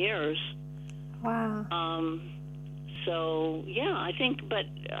 15 years. Wow. So, yeah, I think, but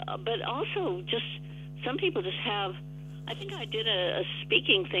also just, some people just have, I think I did a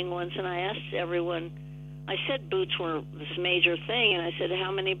speaking thing once, and I asked everyone, I said boots were this major thing, and I said,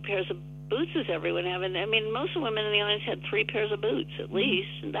 how many pairs of boots does everyone have? And I mean, most of the women in the audience had 3 pairs of boots, at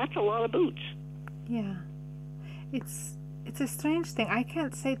least, and that's a lot of boots. Yeah. It's a strange thing. I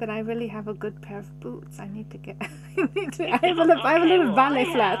can't say that I really have a good pair of boots. I need to get, I have a little ballet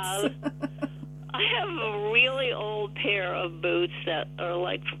flats. I have a really old pair of boots that are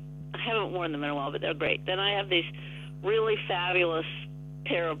like, I haven't worn them in a while, but they're great. Then I have these really fabulous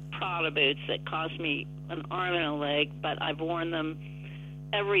pair of Prada boots that cost me an arm and a leg, but I've worn them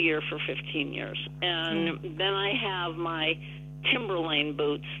every year for 15 years. And then I have my Timberlane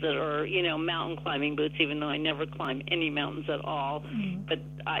boots that are, mountain climbing boots, even though I never climb any mountains at all. But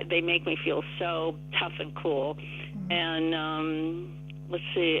they make me feel so tough and cool. And let's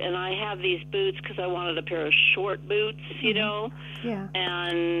see, and I have these boots because I wanted a pair of short boots, Yeah.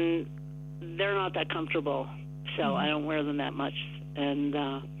 And they're not that comfortable, so I don't wear them that much. And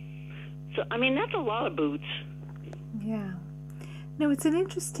so, I mean, that's a lot of boots. Yeah. No, it's an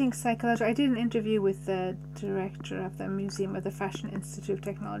interesting psychology. I did an interview with the director of the Museum of the Fashion Institute of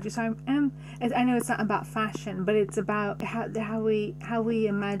Technology. So I know it's not about fashion, but it's about how we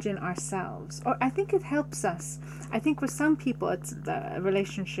imagine ourselves. Or I think it helps us. I think for some people, it's the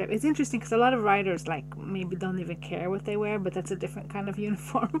relationship. It's interesting because a lot of writers maybe don't even care what they wear, but that's a different kind of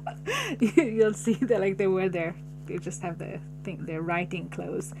uniform. You'll see that they just have their writing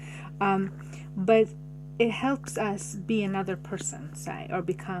clothes, but it helps us be another person, say, or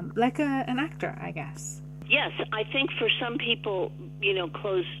become like an actor, I guess. Yes, I think for some people,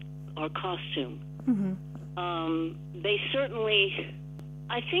 clothes are costume. They certainly,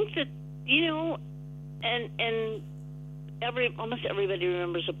 I think that, and almost everybody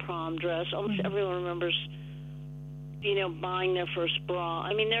remembers a prom dress. Almost everyone remembers, buying their first bra.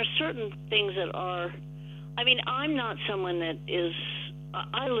 I mean, there are certain things that are, I mean, I'm not someone that is,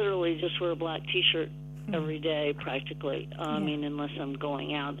 I literally just wear a black T-shirt every day, practically. I mean, unless I'm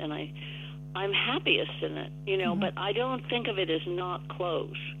going out, and I'm happiest in it, but I don't think of it as not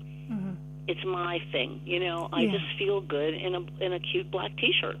clothes. It's my thing, I just feel good in a cute black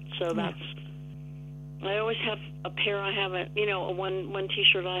T-shirt. So that's, I always have a pair I haven't, one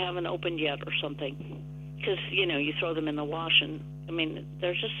T-shirt I haven't opened yet or something, because, you throw them in the wash, and, I mean,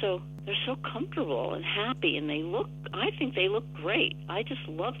 they're so comfortable and happy, and I think they look great. I just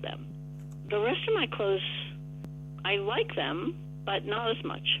love them. The rest of my clothes, I like them, but not as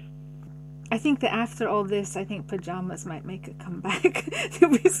much. I think that after all this, I think pajamas might make a comeback.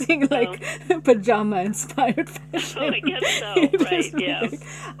 You'll be seeing pajama-inspired fashion. Oh, I guess so, right, yeah.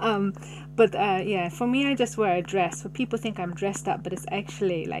 But for me, I just wear a dress. So people think I'm dressed up, but it's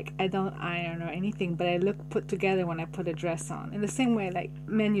actually I don't iron or anything, but I look put together when I put a dress on. In the same way,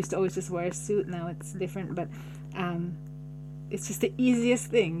 men used to always just wear a suit. Now it's different, but it's just the easiest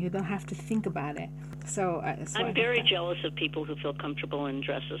thing. You don't have to think about it. So I'm very jealous of people who feel comfortable in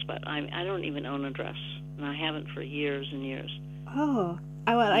dresses, but I don't even own a dress, and I haven't for years and years. Oh,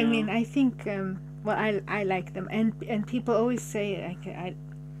 well, I mean, I think, I like them, and people always say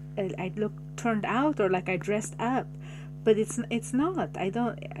I look turned out or I dressed up, but it's not. I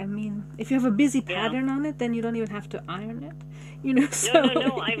mean, if you have a busy pattern on it, then you don't even have to iron it. So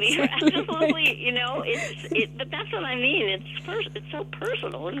no. I mean, absolutely. But that's what I mean. It's so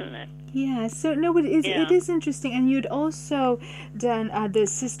personal, isn't it? Yeah. So no, but it is interesting. And you'd also done the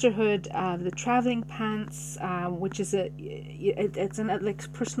Sisterhood, the traveling pants, which is it's an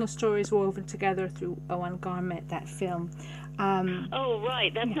personal stories woven together through one garment. That film. Oh,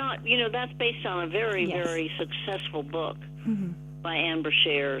 right. That's not. That's based on a very very successful book by Anne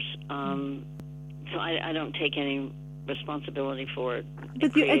Brashares. So I don't take any responsibility for it.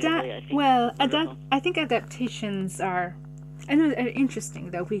 But you I think adaptations are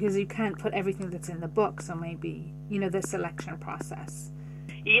interesting though, because you can't put everything that's in the book, so maybe the selection process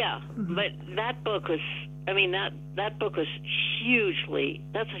Yeah, but that book was, I mean, that book was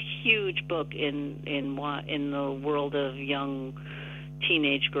that's a huge book in the world of young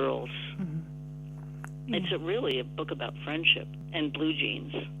teenage girls. Yeah. It's really a book about friendship and blue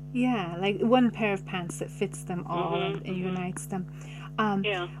jeans. Yeah, like one pair of pants that fits them all and unites them.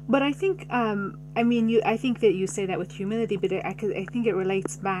 Yeah. But I think, I think that you say that with humility, but I think it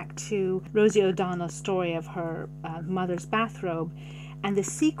relates back to Rosie O'Donnell's story of her mother's bathrobe and the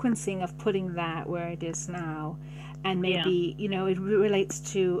sequencing of putting that where it is now. And maybe, it relates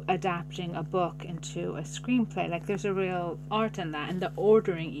to adapting a book into a screenplay. Like there's a real art in that, and the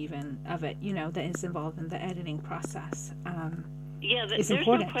ordering even of it, that is involved in the editing process. There's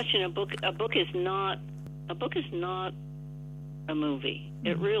important. No question. A book is not a movie.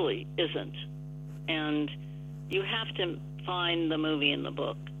 It really isn't. And you have to find the movie in the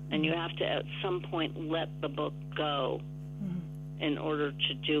book, and you have to at some point let the book go in order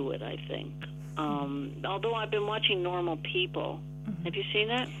to do it, I think. Although I've been watching Normal People. Have you seen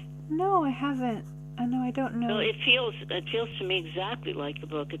that? No, I haven't. No, I don't know. Well, it feels to me exactly like the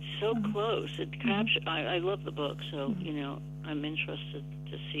book. It's so close. It captures. I love the book, so I'm interested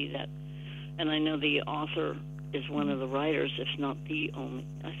to see that. And I know the author is one of the writers, if not the only.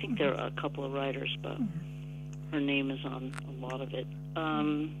 I think there are a couple of writers, but her name is on a lot of it.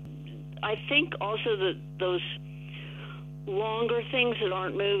 I think also that those longer things that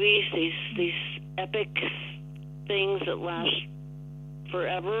aren't movies, these epic things that last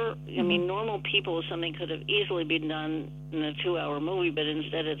forever. I mean, Normal People is something could have easily been done in a 2-hour movie, but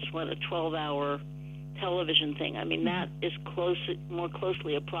instead it's a 12-hour television thing. I mean, that is more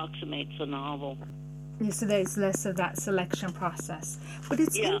closely approximates a novel. Yeah, so there's less of that selection process. But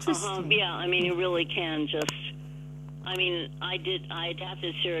it's interesting. Yeah, I mean, you really can just. I mean, I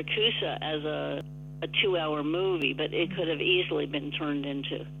adapted Siracusa as a 2-hour movie, but it could have easily been turned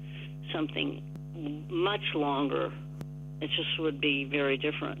into something much longer. It just would be very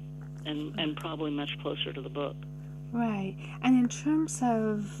different and probably much closer to the book. Right. And in terms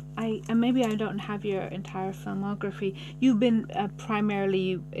of, maybe I don't have your entire filmography. You've been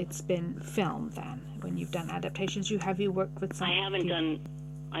primarily, it's been film then, when you've done adaptations. Have you worked with some?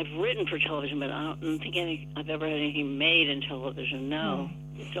 I've written for television, but I don't think I've ever had anything made in television. No.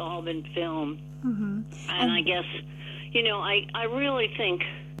 Right. It's all been film. And I guess, I really think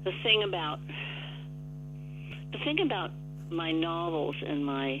the thing about my novels and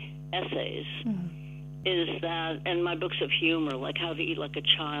my essays is that, and my books of humor, like How to Eat Like a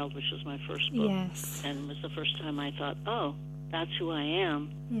Child, which was my first book. Yes. And it was the first time I thought, oh, that's who I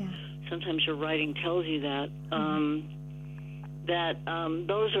am. Yeah. Sometimes your writing tells you that.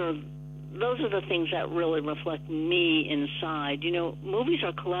 Those are the things that really reflect me inside. Movies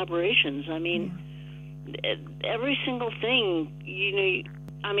are collaborations. I mean, every single thing,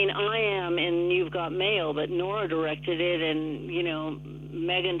 I mean, I am in You've Got Mail, but Nora directed it, and,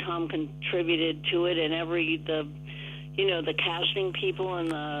 Meg and Tom contributed to it, and the casting people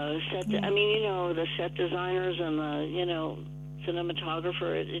and the set, the set designers and the,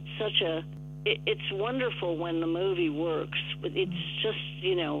 cinematographer. It's wonderful when the movie works. It's just,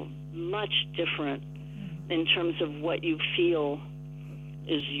 much different in terms of what you feel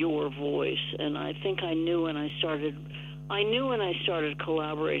is your voice. And I think I knew when I started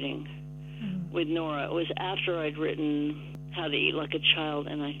collaborating with Nora. It was after I'd written How to Eat Like a Child,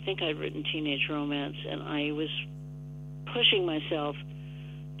 and I think I'd written Teenage Romance, and I was pushing myself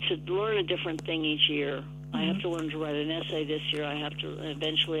to learn a different thing each year. I have to learn to write an essay this year.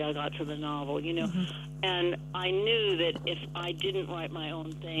 Eventually I got to the novel, And I knew that if I didn't write my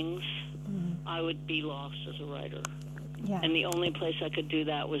own things, I would be lost as a writer. Yeah. And the only place I could do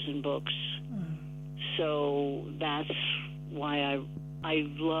that was in books. So that's why I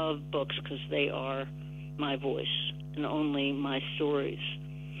love books, because they are my voice and only my stories.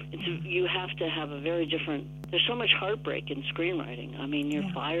 You have to have a very different. There's so much heartbreak in screenwriting. I mean, you're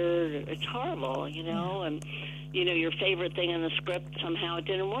fired. It's horrible, and your favorite thing in the script, somehow it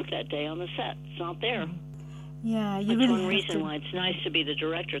didn't work that day on the set. It's not there. Yeah, that's really one reason why it's nice to be the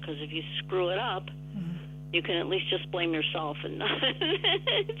director, because if you screw it up, you can at least just blame yourself, and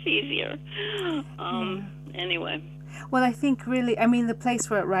it's easier. Anyway. Well, I think really, the place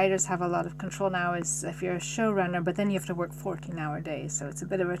where writers have a lot of control now is if you're a showrunner, but then you have to work 14-hour days, so it's a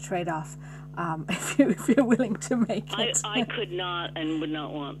bit of a trade-off if you're willing to make it. I could not and would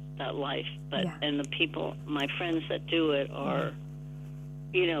not want that life, and the people, my friends that do it are,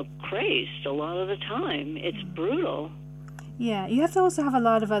 crazed a lot of the time. It's brutal. Yeah, you have to also have a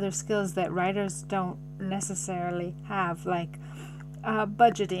lot of other skills that writers don't necessarily have, like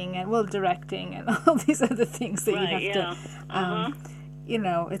budgeting and directing and all these other things that you have to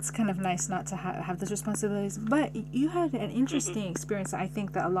it's kind of nice not to have those responsibilities. But you had an interesting experience I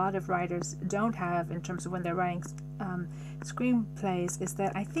think that a lot of writers don't have in terms of when they're writing screenplays, is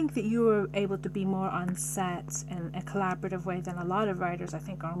that I think that you were able to be more on set in a collaborative way than a lot of writers, I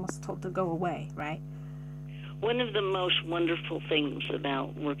think, are almost told to go away, right? One of the most wonderful things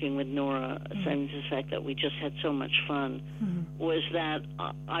about working with Nora, aside the fact that we just had so much fun, was that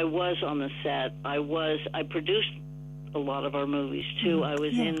I was on the set. I produced a lot of our movies too. I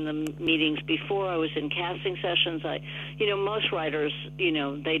was in the meetings before. I was in casting sessions. Most writers,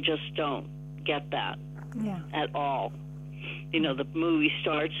 they just don't get that at all. The movie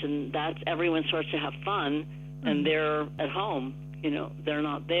starts and everyone starts to have fun, and they're at home. They're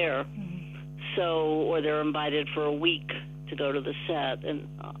not there. Or they're invited for a week to go to the set. And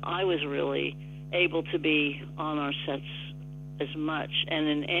I was really able to be on our sets as much, and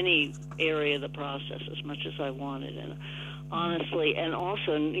in any area of the process, as much as I wanted. And honestly, and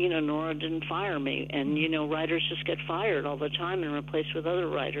also, Nora didn't fire me. And, writers just get fired all the time and replaced with other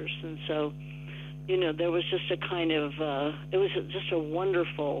writers. And so, there was just a kind of, it was just a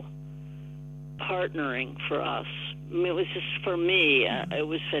wonderful partnering for us. It was just, for me, it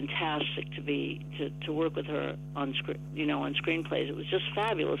was fantastic to work with her on screenplays. It was just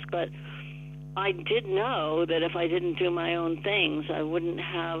fabulous. But I did know that if I didn't do my own things, I wouldn't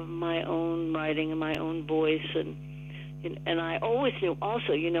have my own writing and my own voice. And I always knew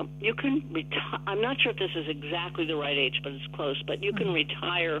also, you can retire. I'm not sure if this is exactly the right age, but it's close. But you can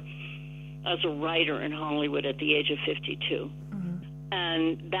retire as a writer in Hollywood at the age of 52.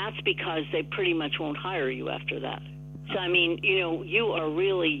 And that's because they pretty much won't hire you after that. So, I mean, you are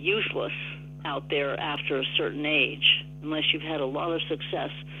really useless out there after a certain age, unless you've had a lot of success.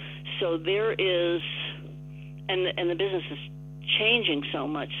 So there is, and the business is changing so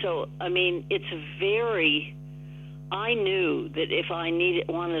much. So, I mean, I knew that if I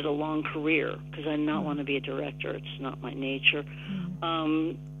wanted a long career, because I not want to be a director, it's not my nature.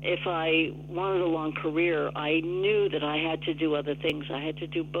 If I wanted a long career, I knew that I had to do other things. I had to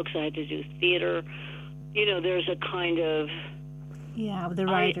do books, I had to do theater. There's a kind of... Yeah, the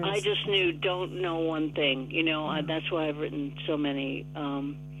writers. I just knew, don't know one thing. That's why I've written so many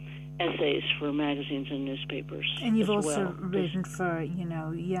essays for magazines and newspapers. And you've also written for,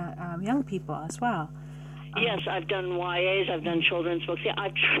 young people as well. Yes, I've done YAs, I've done children's books. Yeah,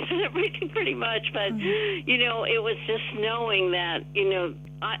 I've done everything pretty much. But, it was just knowing that,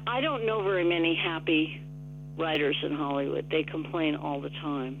 I don't know very many happy writers in Hollywood. They complain all the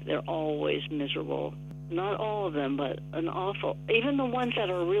time. They're always miserable. Not all of them, but an awful. Even the ones that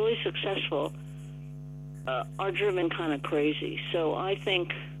are really successful are driven kind of crazy. So I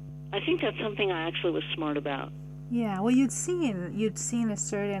think that's something I actually was smart about. Yeah, well, you'd seen a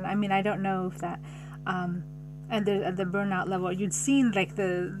certain. I mean, I don't know if that. At the burnout level, you'd seen like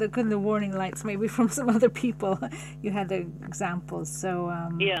the warning lights maybe from some other people. You had the examples, so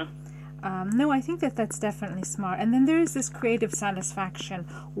no, I think that's definitely smart. And then there is this creative satisfaction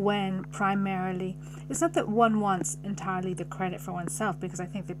when primarily it's not that one wants entirely the credit for oneself, because I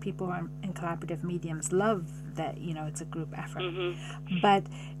think that people who are in collaborative mediums love that it's a group effort, but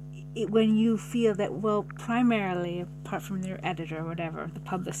when you feel that, well, primarily apart from your editor or whatever, the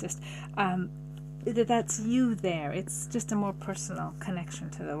publicist, that's you there. It's just a more personal connection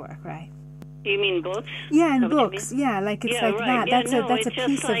to the work, right? You mean books? Yeah, and books. Yeah, like it's like right. that. Yeah, That's a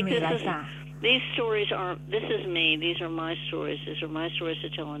piece like of me like that. These stories this is me. These are my stories. These are my stories to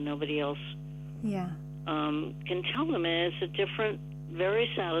tell, and nobody else can tell them. And it's a different, very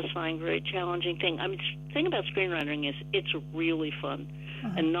satisfying, very challenging thing. I mean, the thing about screenwriting is it's really fun.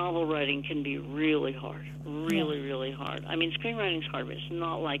 And novel writing can be really hard. Really hard. I mean, screenwriting's hard, but it's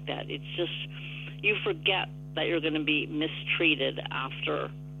not like that. It's just, you forget that you're going to be mistreated after.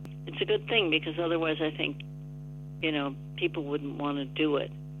 It's a good thing, because otherwise I think, people wouldn't want to do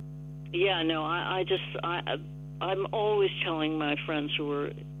it. Yeah, no, I'm always telling my friends who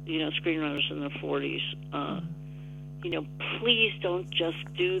are, screenwriters in their 40s, please don't just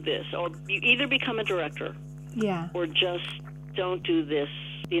do this. Or you either become a director, or just don't do this,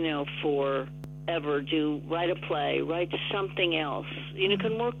 forever. Write a play, write something else. You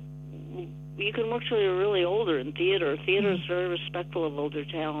can work till you're really older in theater. Theater is very respectful of older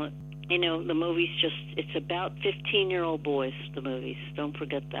talent. The movies it's about 15-year-old boys, the movies. Don't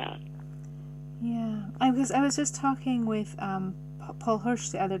forget that. Yeah. I was just talking with Paul Hirsch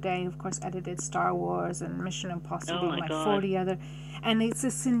the other day, who of course edited Star Wars and Mission Impossible, God. 40 other. And it's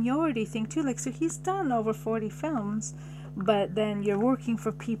a seniority thing too. Like, so he's done over 40 films, but then you're working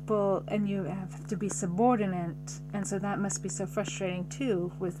for people and you have to be subordinate, and so that must be so frustrating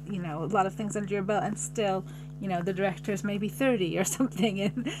too, with a lot of things under your belt, and still the director's maybe 30 or something.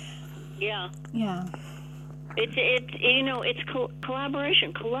 And yeah, it's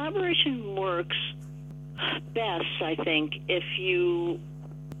collaboration. Collaboration works best, I think, if you're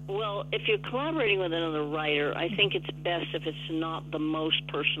collaborating with another writer. I think it's best if it's not the most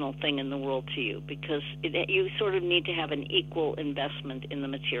personal thing in the world to you, because you sort of need to have an equal investment in the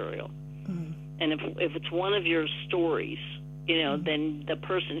material. Mm-hmm. And if it's one of your stories, then the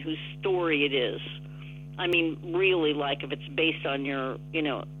person whose story it is, I mean, really, like if it's based on your,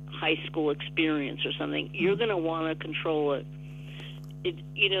 high school experience or something, you're going to want to control it.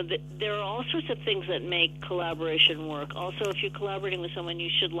 There are all sorts of things that make collaboration work. Also, if you're collaborating with someone, you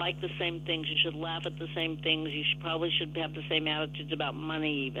should like the same things. You should laugh at the same things. You probably should have the same attitudes about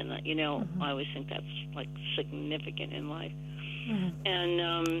money even. Mm-hmm. I always think that's, like, significant in life. Mm-hmm.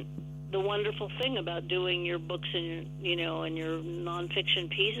 And the wonderful thing about doing your books and, and your nonfiction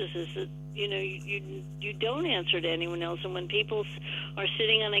pieces is that, you don't answer to anyone else. And when people are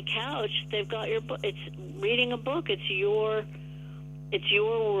sitting on a couch, they've got your book. It's reading a book. It's your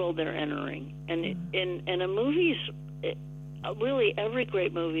world they're entering. And and a movie's really, every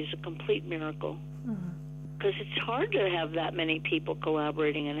great movie is a complete miracle, because it's hard to have that many people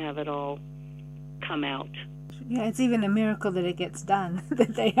collaborating and have it all come out. Yeah, it's even a miracle that it gets done,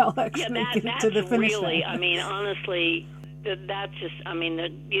 that they all actually get to the finish line. Really, I mean, honestly, that's just, I mean,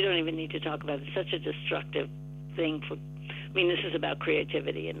 you don't even need to talk about it. It's such a destructive thing this is about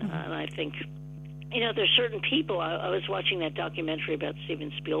creativity, and I think, there's certain people. I was watching that documentary about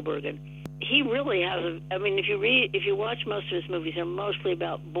Steven Spielberg, and he really has if you watch most of his movies, they're mostly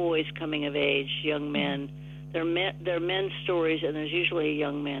about boys coming of age, young men. They're men's stories, and there's usually a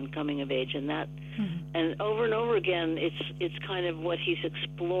young man coming of age, and that, and over again, it's kind of what he's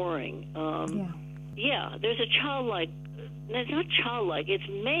exploring. There's a childlike. It's not childlike. It's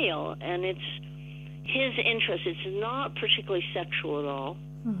male, and it's his interest. It's not particularly sexual at all.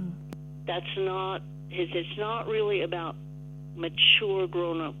 Mm-hmm. That's not his. It's not really about mature,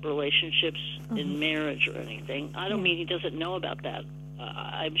 grown-up relationships in marriage or anything. I don't mean he doesn't know about that.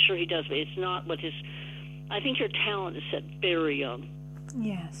 I'm sure he does, but it's not what his. I think your talent is set very young.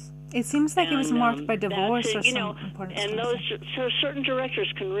 Yes, it seems like it was marked by divorce or some important and stuff. so certain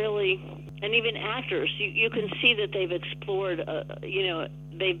directors can really, and even actors, you can see that they've explored.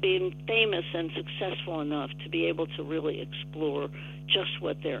 They've been famous and successful enough to be able to really explore just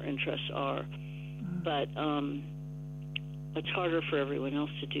what their interests are. But it's harder for everyone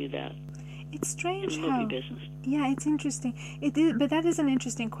else to do that. It's strange in the movie business. Yeah, it's interesting. But that is an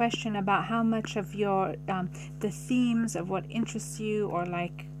interesting question about how much of your the themes of what interests you, or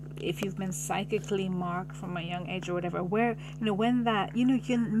like if you've been psychically marked from a young age or whatever, where when that you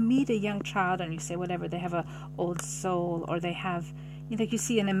can meet a young child and you say whatever, they have a old soul, or they have like you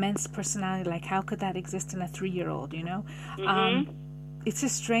see an immense personality, like how could that exist in a 3-year-old? It's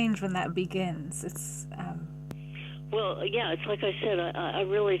just strange when that begins. It's well, yeah, it's like I said, I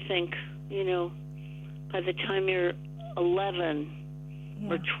really think, by the time you're 11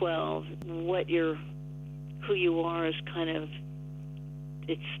 or 12, who you are is kind of,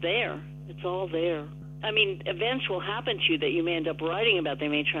 it's there. It's all there. I mean, events will happen to you that you may end up writing about. They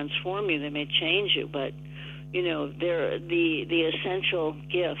may transform you. They may change you. But, they're the essential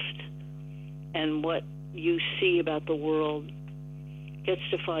gift, and what you see about the world gets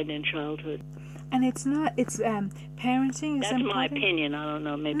defined in childhood. And it's parenting is That's important. my opinion. I don't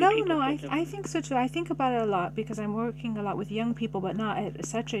know. Maybe No, I think so too. I think about it a lot because I'm working a lot with young people, but not at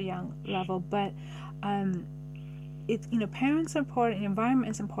such a young level. But parents are important,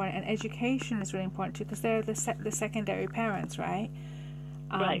 environment is important, and education is really important too, because they're the secondary parents, right?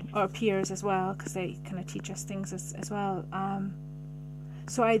 Right. Or peers as well, because they kind of teach us things as well.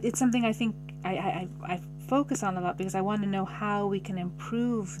 So it's something I think I focus on a lot, because I want to know how we can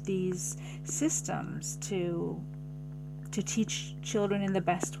improve these systems to teach children in the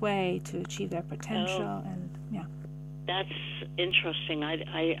best way to achieve their potential. And that's interesting.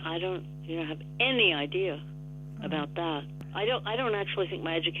 I don't have any idea about that. I don't actually think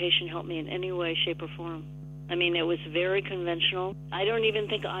my education helped me in any way, shape, or form. I mean, it was very conventional. I don't even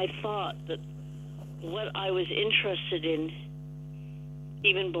think I thought that what I was interested in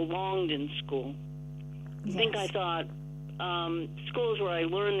even belonged in school. Yes. I think I thought schools where I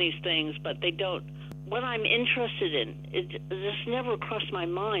learn these things, but they don't. What I'm interested in, it just never crossed my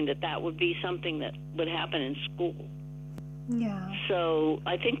mind that would be something that would happen in school. Yeah. So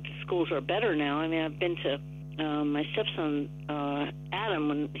I think the schools are better now. I mean, I've been to my stepson Adam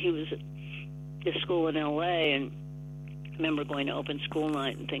when he was at his school in L.A., and remember going to open school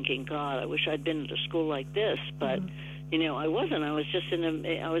night and thinking, God, I wish I'd been at a school like this, but I wasn't. I was just in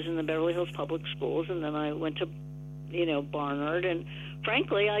the Beverly Hills Public Schools, and then I went to Barnard, and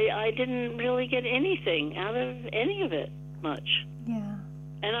frankly, I didn't really get anything out of any of it much. Yeah.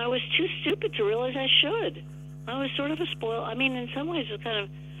 And I was too stupid to realize I should. I was sort of a spoiled. I mean, in some ways, it was kind of,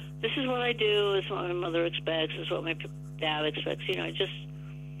 this is what I do, this is what my mother expects, this is what my dad expects.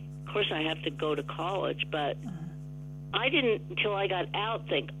 Of course I have to go to college, but I didn't, until I got out,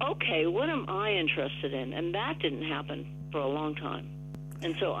 think, okay, what am I interested in? And that didn't happen for a long time.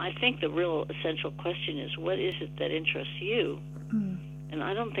 And so I think the real essential question is, what is it that interests you? And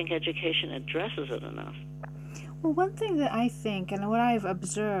I don't think education addresses it enough. Well, one thing that I think, and what I've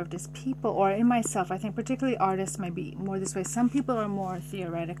observed, is people, or in myself, I think particularly artists might be more this way. Some people are more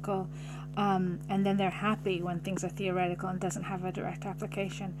theoretical, and then they're happy when things are theoretical and doesn't have a direct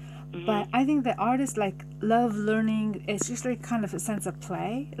application. But I think that artists love learning. It's just like kind of a sense of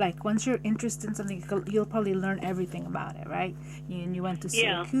play. Like once you're interested in something, you'll probably learn everything about it, right? You went to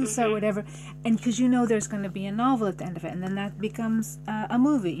Syracuse or whatever, and because there's going to be a novel at the end of it, and then that becomes a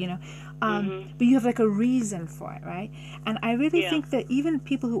movie, But you have like a reason for it, right? And I really think that even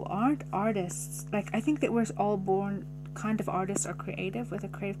people who aren't artists, I think that we're all born kind of artists or creative with a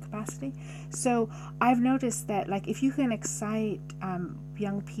creative capacity. So I've noticed that if you can excite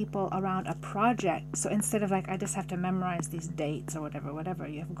young people around a project, so instead of I just have to memorize these dates or whatever,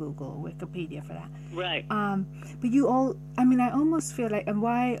 you have Google, Wikipedia for that. Right. But I almost feel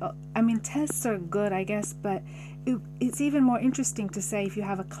tests are good, I guess, but it's even more interesting to say if you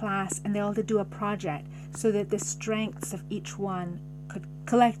have a class and they all do a project so that the strengths of each one could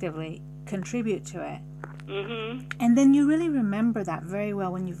collectively contribute to it. And then you really remember that very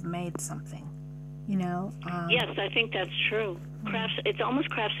well when you've made something, Yes, I think that's true. It's almost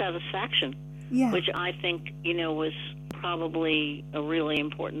craft satisfaction, which I think, was probably a really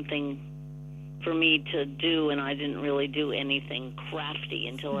important thing for me to do, and I didn't really do anything crafty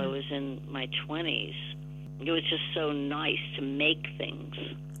until I was in my 20s. It was just so nice to make things.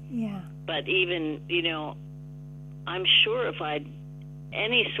 Yeah. But even, I'm sure if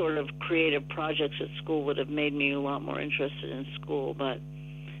any sort of creative projects at school would have made me a lot more interested in school. But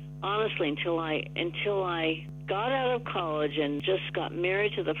honestly, until I got out of college and just got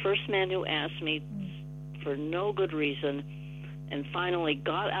married to the first man who asked me for no good reason, and finally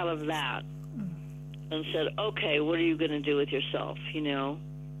got out of that and said, okay, what are you going to do with yourself?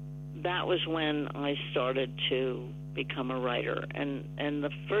 That was when I started to become a writer. And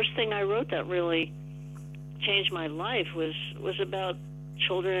the first thing I wrote that really changed my life was about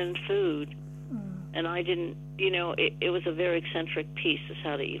children and food. And I didn't, it was a very eccentric piece, is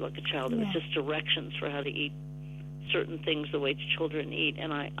how to eat like a child. It was just directions for how to eat certain things the way children eat.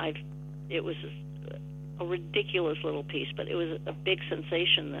 And it was a ridiculous little piece, but it was a big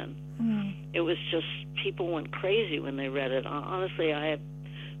sensation then. It was just, people went crazy when they read it. Honestly, I have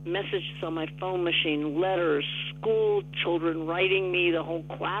messages on my phone machine, letters, school children writing me, the whole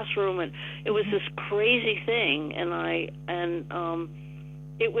classroom, and it was this crazy thing.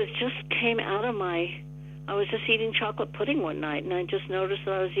 It was just came out of I was just eating chocolate pudding one night, and I just noticed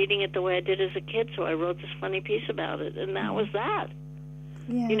that I was eating it the way I did as a kid, so I wrote this funny piece about it, and that was that.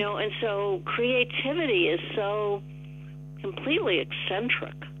 Yeah. And so creativity is so completely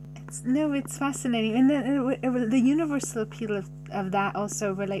eccentric. It's fascinating. And then the universal appeal of that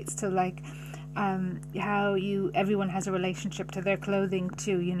also relates to how everyone has a relationship to their clothing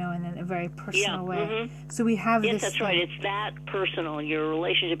too, in a very personal way. So we have yes, this. Yes, that's right. It's that personal. Your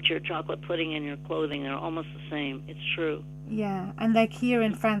relationship to your chocolate pudding and your clothing are almost the same. It's true. Yeah, and here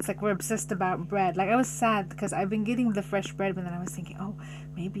in France, we're obsessed about bread. I was sad because I've been getting the fresh bread, but then I was thinking, oh,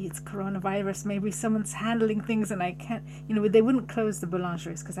 maybe it's coronavirus, maybe someone's handling things and I can't, they wouldn't close the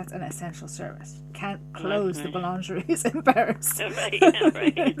boulangeries because that's an essential service. Can't close the boulangeries in Paris. Right.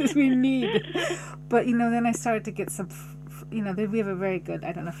 That we need. But, then I started to get some, we have a very good,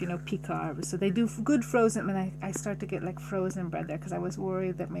 I don't know if you know Picard, so they do good frozen, and I started to get frozen bread there because I was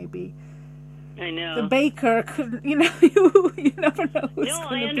worried that maybe I know. The baker could, you never know who's No,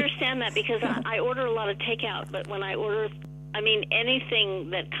 I understand that because I order a lot of takeout, but when I order, anything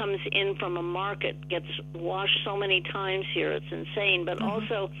that comes in from a market gets washed so many times here, it's insane. But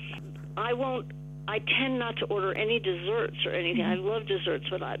also, I tend not to order any desserts or anything. I love desserts,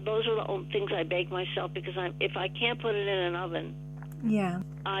 but those are the only things I bake myself because if I can't put it in an oven,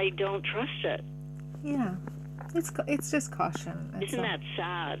 I don't trust it. Yeah. It's just caution. Isn't that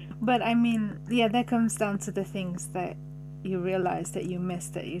sad? But that comes down to the things that you realize that you miss,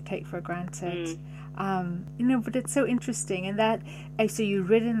 that you take for granted. But it's so interesting. And so you've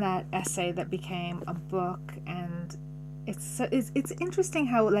written that essay that became a book, and It's interesting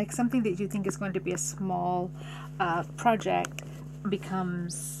how like something that you think is going to be a small project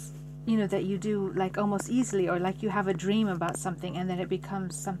becomes, that you do like almost easily, or like you have a dream about something and then it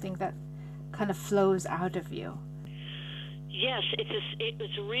becomes something that kind of flows out of you. Yes, it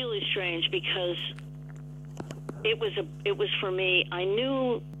was really strange because it was for me. I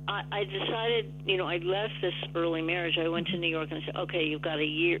knew I decided, I left this early marriage. I went to New York and I said, okay, you've got a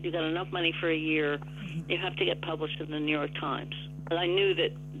year, you've got enough money for a year. You have to get published in the New York Times. But I knew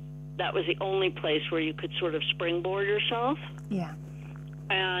that was the only place where you could sort of springboard yourself. Yeah.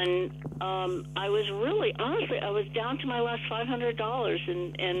 And I was really, honestly, I was down to my last $500,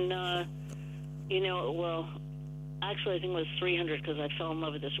 and well, actually I think it was $300 because I fell in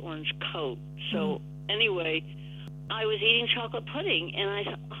love with this orange coat. So anyway, I was eating chocolate pudding, and I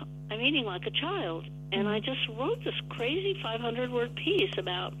thought, I'm eating like a child. And I just wrote this crazy 500-word piece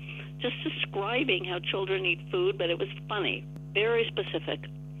about just describing how children eat food, but it was funny, very specific.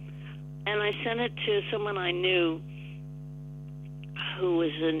 And I sent it to someone I knew who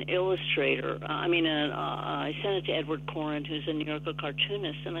was an illustrator. I sent it to Edward Corrin, who's a New Yorker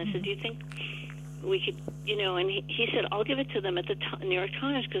cartoonist, and I said, do you think we could, and he said, I'll give it to them at the New York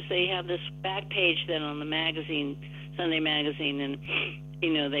Times because they have this back page then on the magazine, Sunday magazine, and,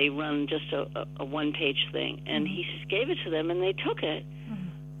 they run just a one-page thing. And he gave it to them, and they took it.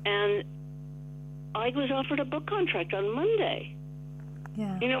 And I was offered a book contract on Monday.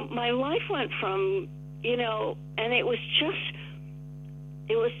 Yeah. My life went from, and it was just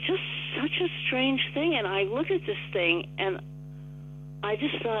such a strange thing. And I looked at this thing, and I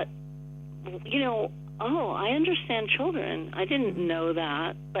just thought, I understand children. I didn't know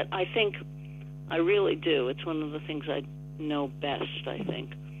that, but I think I really do. It's one of the things I know best, I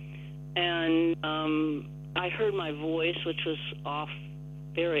think. And I heard my voice, which was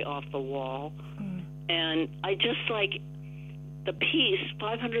very off the wall. And I just the piece,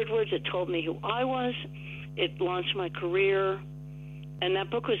 500 words, it told me who I was. It launched my career. And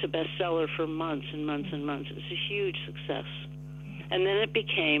that book was a bestseller for months and months and months. It was a huge success. And then it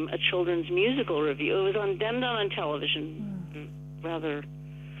became a children's musical review. It was then on television, rather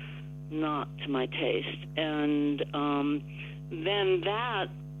not to my taste. And then that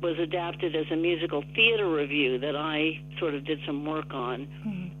was adapted as a musical theater review that I sort of did some work on.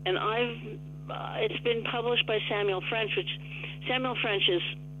 And it's been published by Samuel French, which Samuel French is,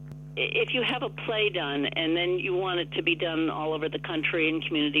 if you have a play done and then you want it to be done all over the country in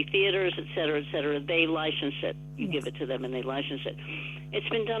community theaters, et cetera, they license it. You give it to them and they license it. It's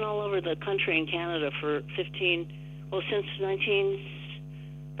been done all over the country in Canada for since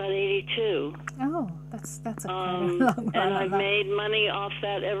 1982. Oh, that's a long run. And I've made money off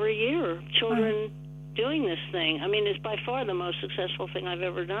that every year. Children doing this thing. I mean, it's by far the most successful thing I've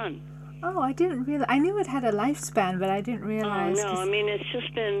ever done. Oh, I didn't realize. I knew it had a lifespan, but I didn't realize. Oh, no. I mean, it's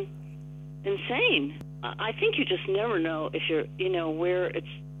just been insane. I think you just never know if you're, where it's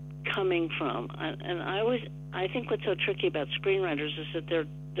coming from. And I think what's so tricky about screenwriters is that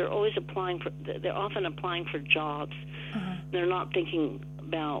they're often applying for jobs. They're not thinking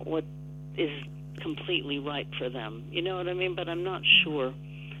about what is completely right for them. You know what I mean? But I'm not sure.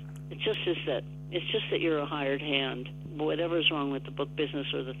 It's just that you're a hired hand. Whatever's wrong with the book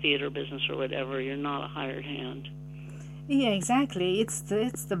business or the theater business or whatever, you're not a hired hand. Yeah, exactly. It's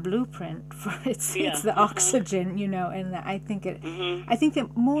the blueprint for it's the oxygen, and I think I think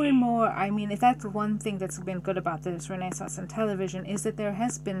that more and more, I mean, if that's one thing that's been good about this Renaissance in television is that there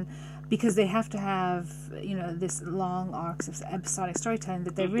has been, because they have to have, this long arcs of episodic storytelling,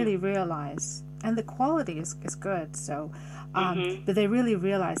 that they really realize, and the quality is good, so but they really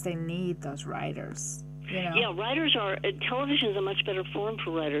realize they need those writers. Yeah, writers television is a much better form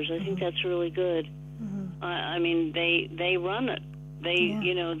for writers. I think that's really good. I mean, they run it.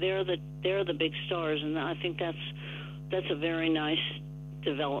 They're the big stars, and I think that's a very nice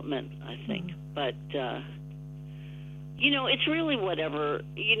development, I think. But it's really whatever.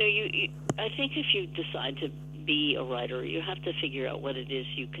 I think if you decide to be a writer, you have to figure out what it is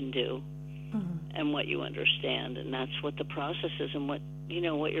you can do and what you understand, and that's what the process is, and what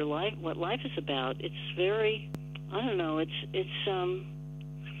life is about. It's very, I don't know.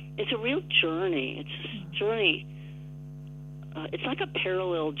 It's a real journey. It's a journey. It's like a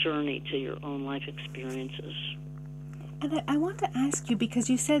parallel journey to your own life experiences. And I want to ask you, because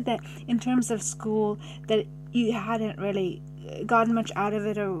you said that in terms of school that you hadn't really gotten much out of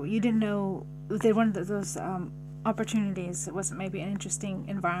it, or you didn't know, they weren't those opportunities. It wasn't maybe an interesting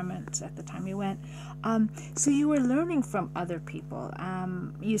environment at the time you went. So you were learning from other people.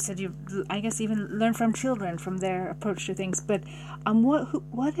 You said I guess even learn from children, from their approach to things. But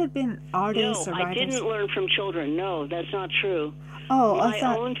what had been artists or writers? No, I didn't learn from children. No, that's not true. Oh, my I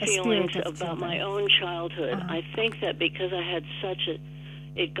thought own a feelings spirit of about children. my own childhood. I think that because I had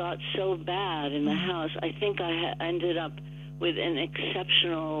it got so bad in the house, I think I ended up with an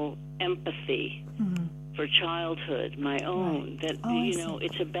exceptional empathy for childhood, my own. Right. That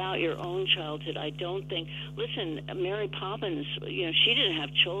it's about your own childhood. I don't think. Listen, Mary Poppins. She didn't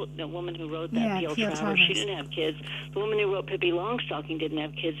have children. The woman who wrote that, P.L. Travers, she didn't have kids. The woman who wrote Pippi Longstocking didn't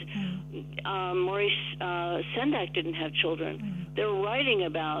have kids. Maurice Sendak didn't have children. They're writing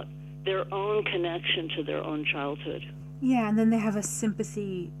about their own connection to their own childhood. Yeah, and then they have a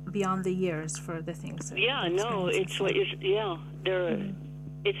sympathy beyond the years for the things. It's what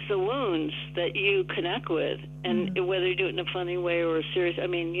it's the wounds that you connect with, and whether you do it in a funny way or a serious. I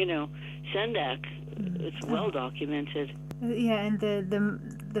mean, Sendak, it's well documented. Yeah, and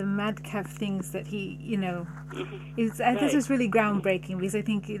the madcap things that he, this is really groundbreaking, because I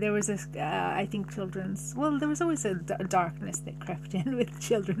think there was there was always a darkness that crept in with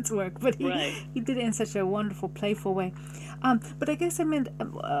children's work, but he did it in such a wonderful, playful way. But I guess I meant,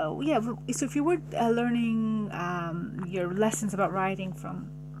 so if you were learning your lessons about writing from,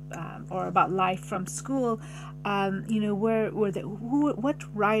 or about life from school, what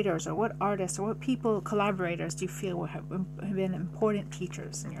writers or what artists or what people, collaborators, do you feel have been important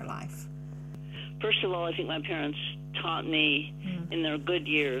teachers in your life? First of all, I think my parents taught me in their good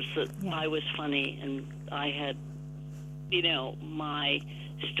years that I was funny, and I had, my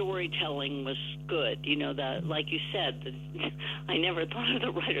storytelling was good. That, like you said, I never thought of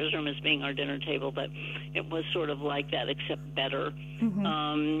the writer's room as being our dinner table, but it was sort of like that, except better.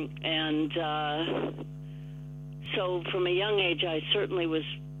 So from a young age, I certainly was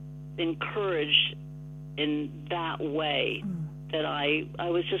encouraged in that way, that I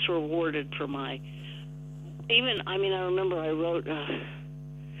was just rewarded for I remember I wrote,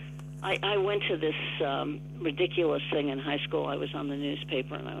 I went to this ridiculous thing in high school. I was on the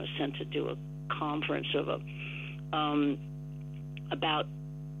newspaper, and I was sent to do a conference about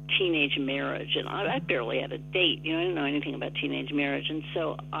teenage marriage, and I barely had a date. I didn't know anything about teenage marriage, and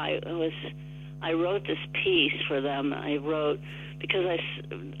so I wrote this piece for them. I wrote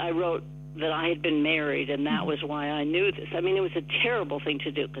that I had been married, and that was why I knew this. I mean, it was a terrible thing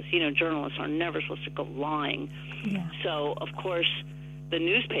to do, because journalists are never supposed to go lying. So of course the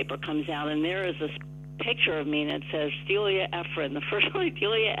newspaper comes out, and there is this picture of me, and it says Delia Ephron, the first one,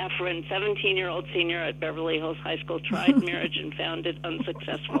 Delia Ephron, 17-year-old senior at Beverly Hills High School, tried marriage and found it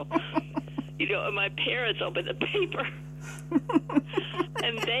unsuccessful. And my parents opened the paper,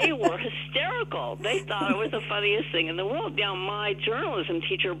 and they were hysterical. They thought it was the funniest thing in the world. Now, my journalism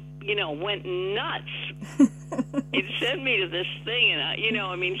teacher, went nuts. He sent me to this thing, and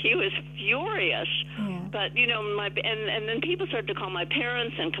he was furious. But and then people started to call my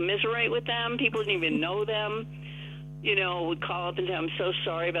parents and commiserate with them. People didn't even know them. Would call up and say, "I'm so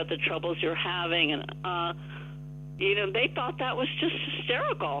sorry about the troubles you're having," and they thought that was just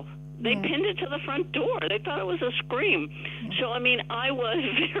hysterical. They pinned it to the front door. They thought it was a scream. So I was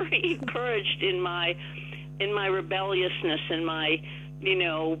very encouraged in my rebelliousness and my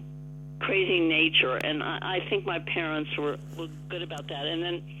crazy nature, and I think my parents were good about that. And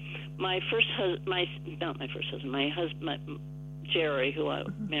then my husband, Jerry, who I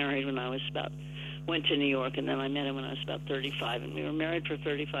married when I was went to New York, and then I met him when I was about 35, and we were married for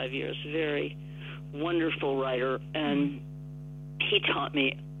 35 years. Very wonderful writer, and he taught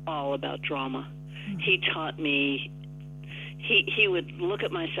me all about drama. He taught me, he would look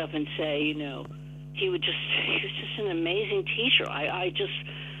at my stuff and say, he was just an amazing teacher.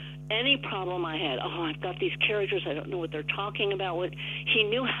 Any problem I had, I've got these characters, I don't know what they're talking about. He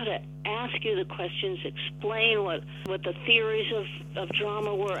knew how to ask you the questions, explain what the theories of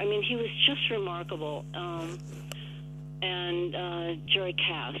drama were. He was just remarkable. And Jerry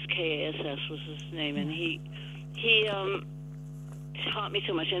Cass, Kass was his name, and he taught me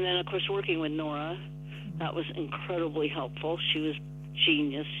so much. And then, of course, working with Nora, that was incredibly helpful. She was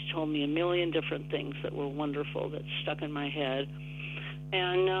genius. She told me a million different things that were wonderful, that stuck in my head.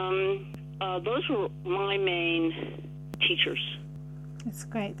 And those were my main teachers. It's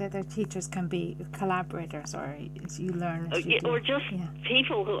great that their teachers can be collaborators, or as you learn. As you or just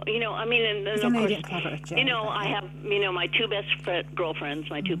people who, and of course, I have, my two best girlfriends,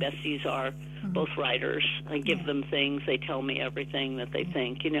 my two besties are both writers. I give them things. They tell me everything that they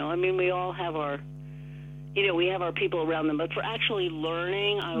think. We all have our, we have our people around them. But for actually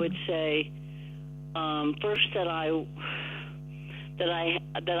learning, I would say First, that I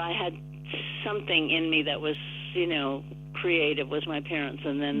had something in me that was, creative, was my parents,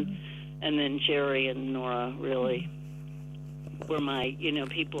 and then Jerry and Nora really were my,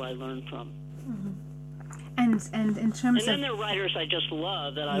 people I learned from. And in terms and then there are writers I just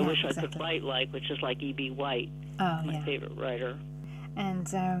love that I wish I could write like, which is like E.B. White, my favorite writer. And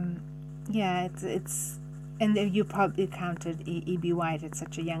it's and you probably encountered E.B. White at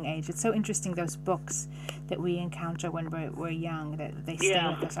such a young age. It's so interesting, those books that we encounter when we're young, that they stay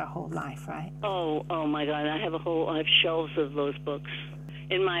with us our whole life, right? Oh my God! I have shelves of those books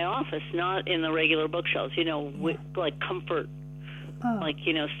in my office, not in the regular bookshelves. With, like comfort, like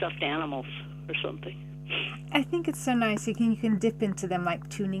stuffed animals or something. I think it's so nice. You can dip into them like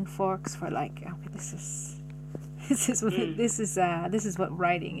tuning forks for like, okay, this is what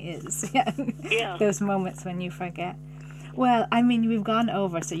writing is. Yeah. Those moments when you forget. Well, I mean, we've gone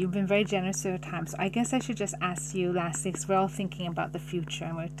over, so you've been very generous with your time. So I guess I should just ask you lastly, because we're all thinking about the future,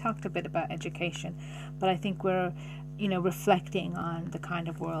 and we've talked a bit about education, but I think we're, reflecting on the kind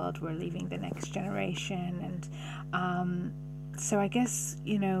of world we're leaving the next generation, and so I guess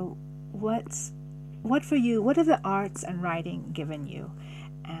what for you? What have the arts and writing given you,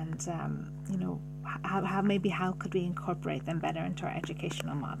 and how could we incorporate them better into our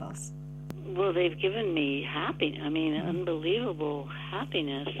educational models? Well, they've given me unbelievable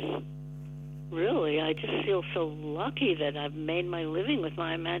happiness. Really, I just feel so lucky that I've made my living with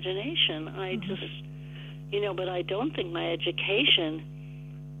my imagination. I just, but I don't think my education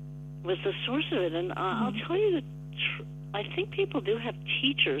was the source of it. And I'll tell you I think people do have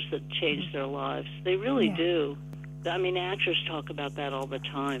teachers that change their lives. They really do. I mean, actors talk about that all the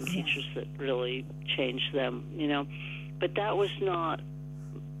time, teachers that really change them, But that was not,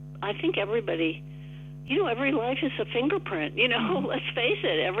 I think everybody, every life is a fingerprint, let's face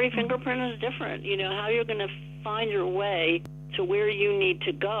it, every fingerprint is different. How you're going to find your way to where you need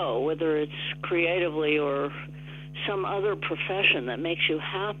to go, whether it's creatively or some other profession that makes you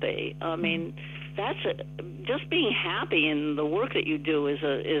happy. I mean, just being happy in the work that you do is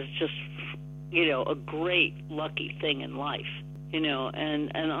just a great lucky thing in life,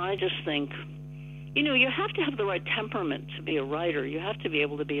 and I just think, you have to have the right temperament to be a writer. You have to be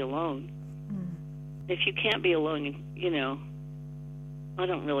able to be alone. If you can't be alone, I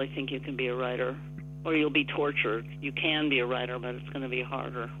don't really think you can be a writer, or you'll be tortured. You can be a writer, but it's going to be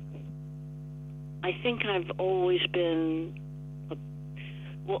harder. I think I've always been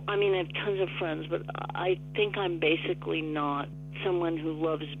I have tons of friends, but I think I'm basically not someone who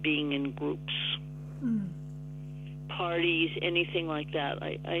loves being in groups, parties, anything like that.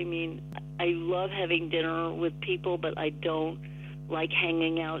 I love having dinner with people, but I don't like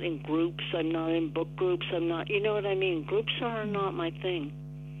hanging out in groups. I'm not in book groups. I'm not, you know what I mean? Groups are not my thing.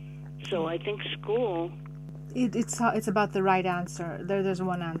 So I think school... It's about the right answer. There's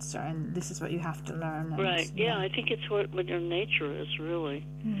one answer, and this is what you have to learn. Right. Yeah, I think it's what your nature is, really.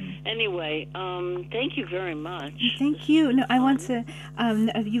 Anyway, thank you very much. Thank you. No, I want to.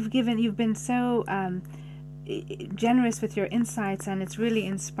 You've been so generous with your insights, and it's really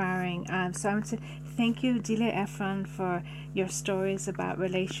inspiring. So I want to thank you, Delia Ephron, for your stories about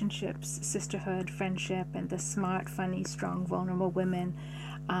relationships, sisterhood, friendship, and the smart, funny, strong, vulnerable women.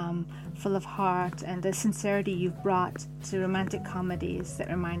 Full of heart, and the sincerity you've brought to romantic comedies that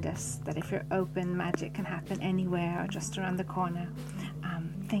remind us that if you're open, magic can happen anywhere or just around the corner.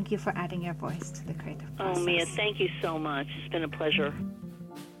 Thank you for adding your voice to the creative process. Oh, Mia, thank you so much. It's been a pleasure.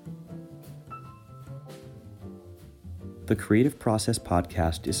 The Creative Process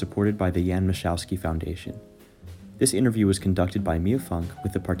podcast is supported by the Jan Michalski Foundation. This interview was conducted by Mia Funk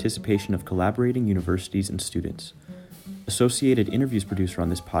with the participation of collaborating universities and students. Associated interviews producer on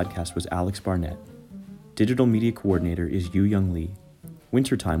this podcast was Alex Barnett. Digital media coordinator is Yu Young Lee.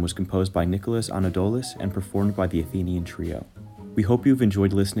 Wintertime was composed by Nicholas Anadoulis and performed by the Athenian Trio. We hope you've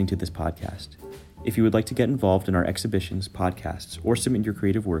enjoyed listening to this podcast. If you would like to get involved in our exhibitions, podcasts, or submit your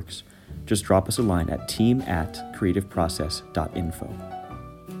creative works, just drop us a line at team@creativeprocess.info.